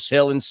Cypress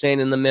Hill Insane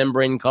in the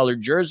Membrane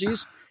colored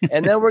jerseys.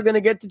 And then we're going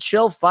to get to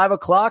chill 5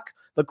 o'clock.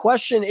 The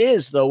question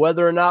is, though,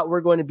 whether or not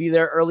we're going to be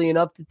there early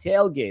enough to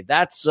tailgate.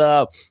 That's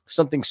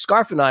something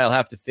Scarf and I will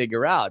have to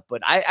figure out.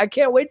 But I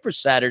can't wait for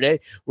Saturday.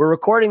 We're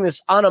recording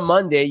this on a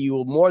Monday. You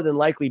will more than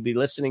likely be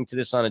listening to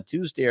this on a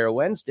Tuesday or a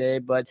Wednesday.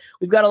 But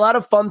we've got a lot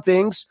of fun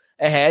things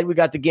ahead. We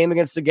got the game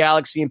against the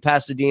Galaxy in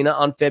Pasadena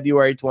on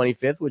February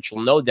 25th, which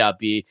will no doubt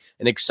be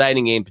an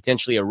exciting game,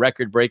 potentially a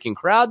record-breaking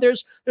crowd.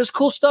 There's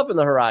cool stuff in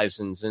the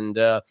horizons, and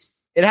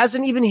it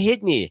hasn't even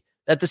hit me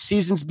that the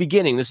season's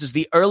beginning. This is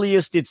the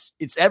earliest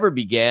it's ever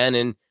began,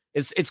 and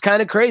it's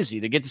kind of crazy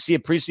to get to see a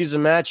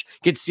preseason match,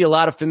 get to see a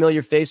lot of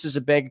familiar faces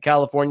at Banc of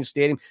California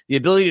Stadium, the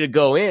ability to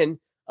go in.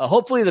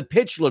 Hopefully the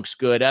pitch looks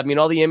good. I mean,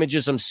 all the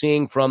images I'm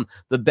seeing from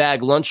the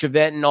bag lunch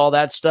event and all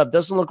that stuff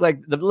it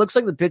looks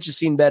like the pitch has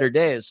seen better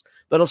days,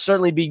 but it'll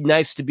certainly be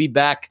nice to be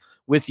back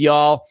with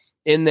y'all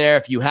in there.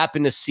 If you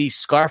happen to see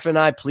Scarf and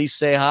I, please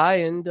say hi.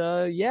 And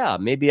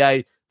maybe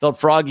I felt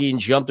froggy and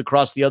jumped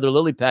across the other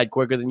lily pad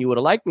quicker than you would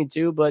have liked me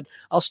to, but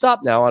I'll stop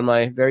now on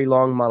my very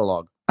long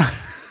monologue.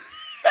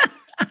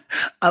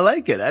 I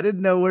like it. I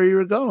didn't know where you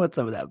were going with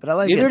some of that, but I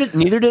like it.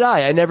 Neither did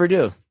I. I never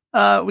do.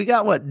 We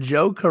got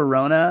Joe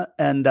Corona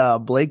and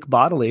Blake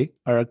Bodley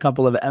are a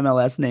couple of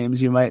MLS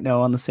names you might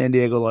know on the San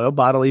Diego Loyal.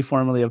 Bodley,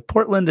 formerly of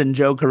Portland, and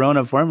Joe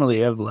Corona,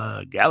 formerly of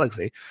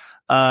Galaxy.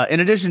 In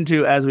addition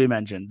to, as we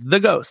mentioned, the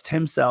Ghost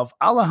himself,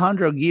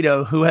 Alejandro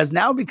Guido, who has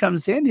now become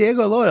San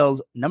Diego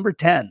Loyal's number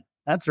 10.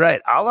 That's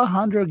right.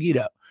 Alejandro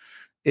Guido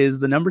is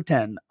the number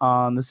 10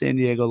 on the San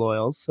Diego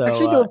Loyals. So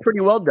actually doing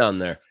pretty well down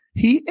there.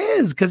 He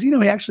is, because, he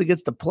actually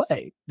gets to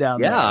play down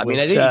there. Yeah, I mean,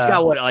 I think he's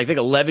got,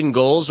 11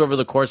 goals over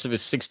the course of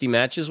his 60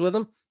 matches with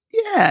him?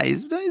 Yeah,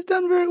 he's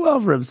done very well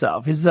for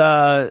himself. He's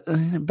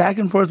back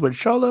and forth with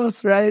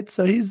Xolos, right?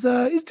 So he's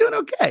doing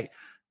okay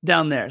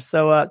down there.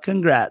 So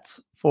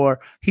congrats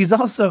he's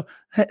also,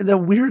 the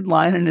weird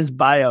line in his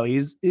bio,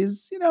 he's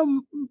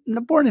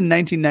born in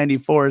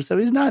 1994, so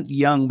he's not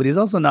young, but he's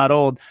also not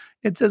old.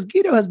 It says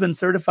Guido has been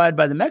certified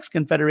by the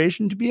Mexican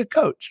Federation to be a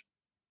coach.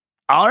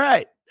 All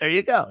right. There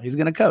you go. He's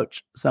going to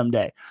coach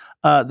someday.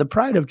 The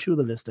pride of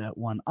Chula Vista,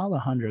 one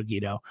Alejandro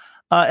Guido.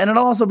 And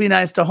it'll also be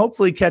nice to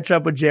hopefully catch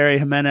up with Jerry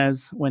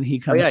Jimenez when he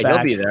comes back.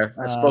 He'll be there.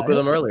 I spoke with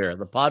him earlier,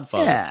 the pod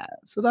father. Yeah,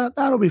 so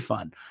that'll be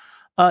fun.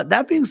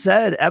 That being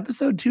said,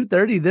 episode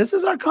 230, this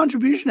is our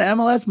contribution to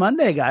MLS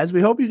Monday, guys. We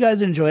hope you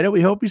guys enjoyed it.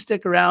 We hope you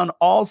stick around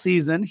all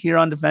season here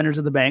on Defenders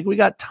of the Bank. We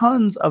got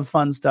tons of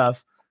fun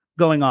stuff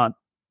going on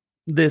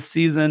this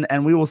season,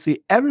 and we will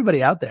see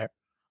everybody out there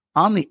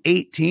on the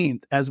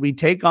 18th as we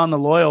take on the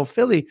Loyal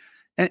Philly.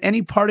 And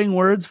any parting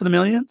words for the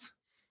millions?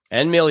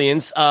 And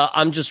millions.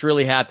 I'm just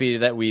really happy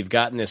that we've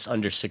gotten this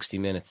under 60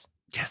 minutes.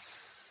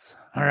 Yes.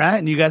 All right.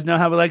 And you guys know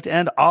how we like to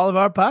end all of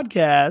our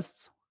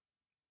podcasts.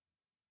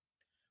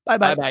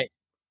 Bye-bye. Bye-bye.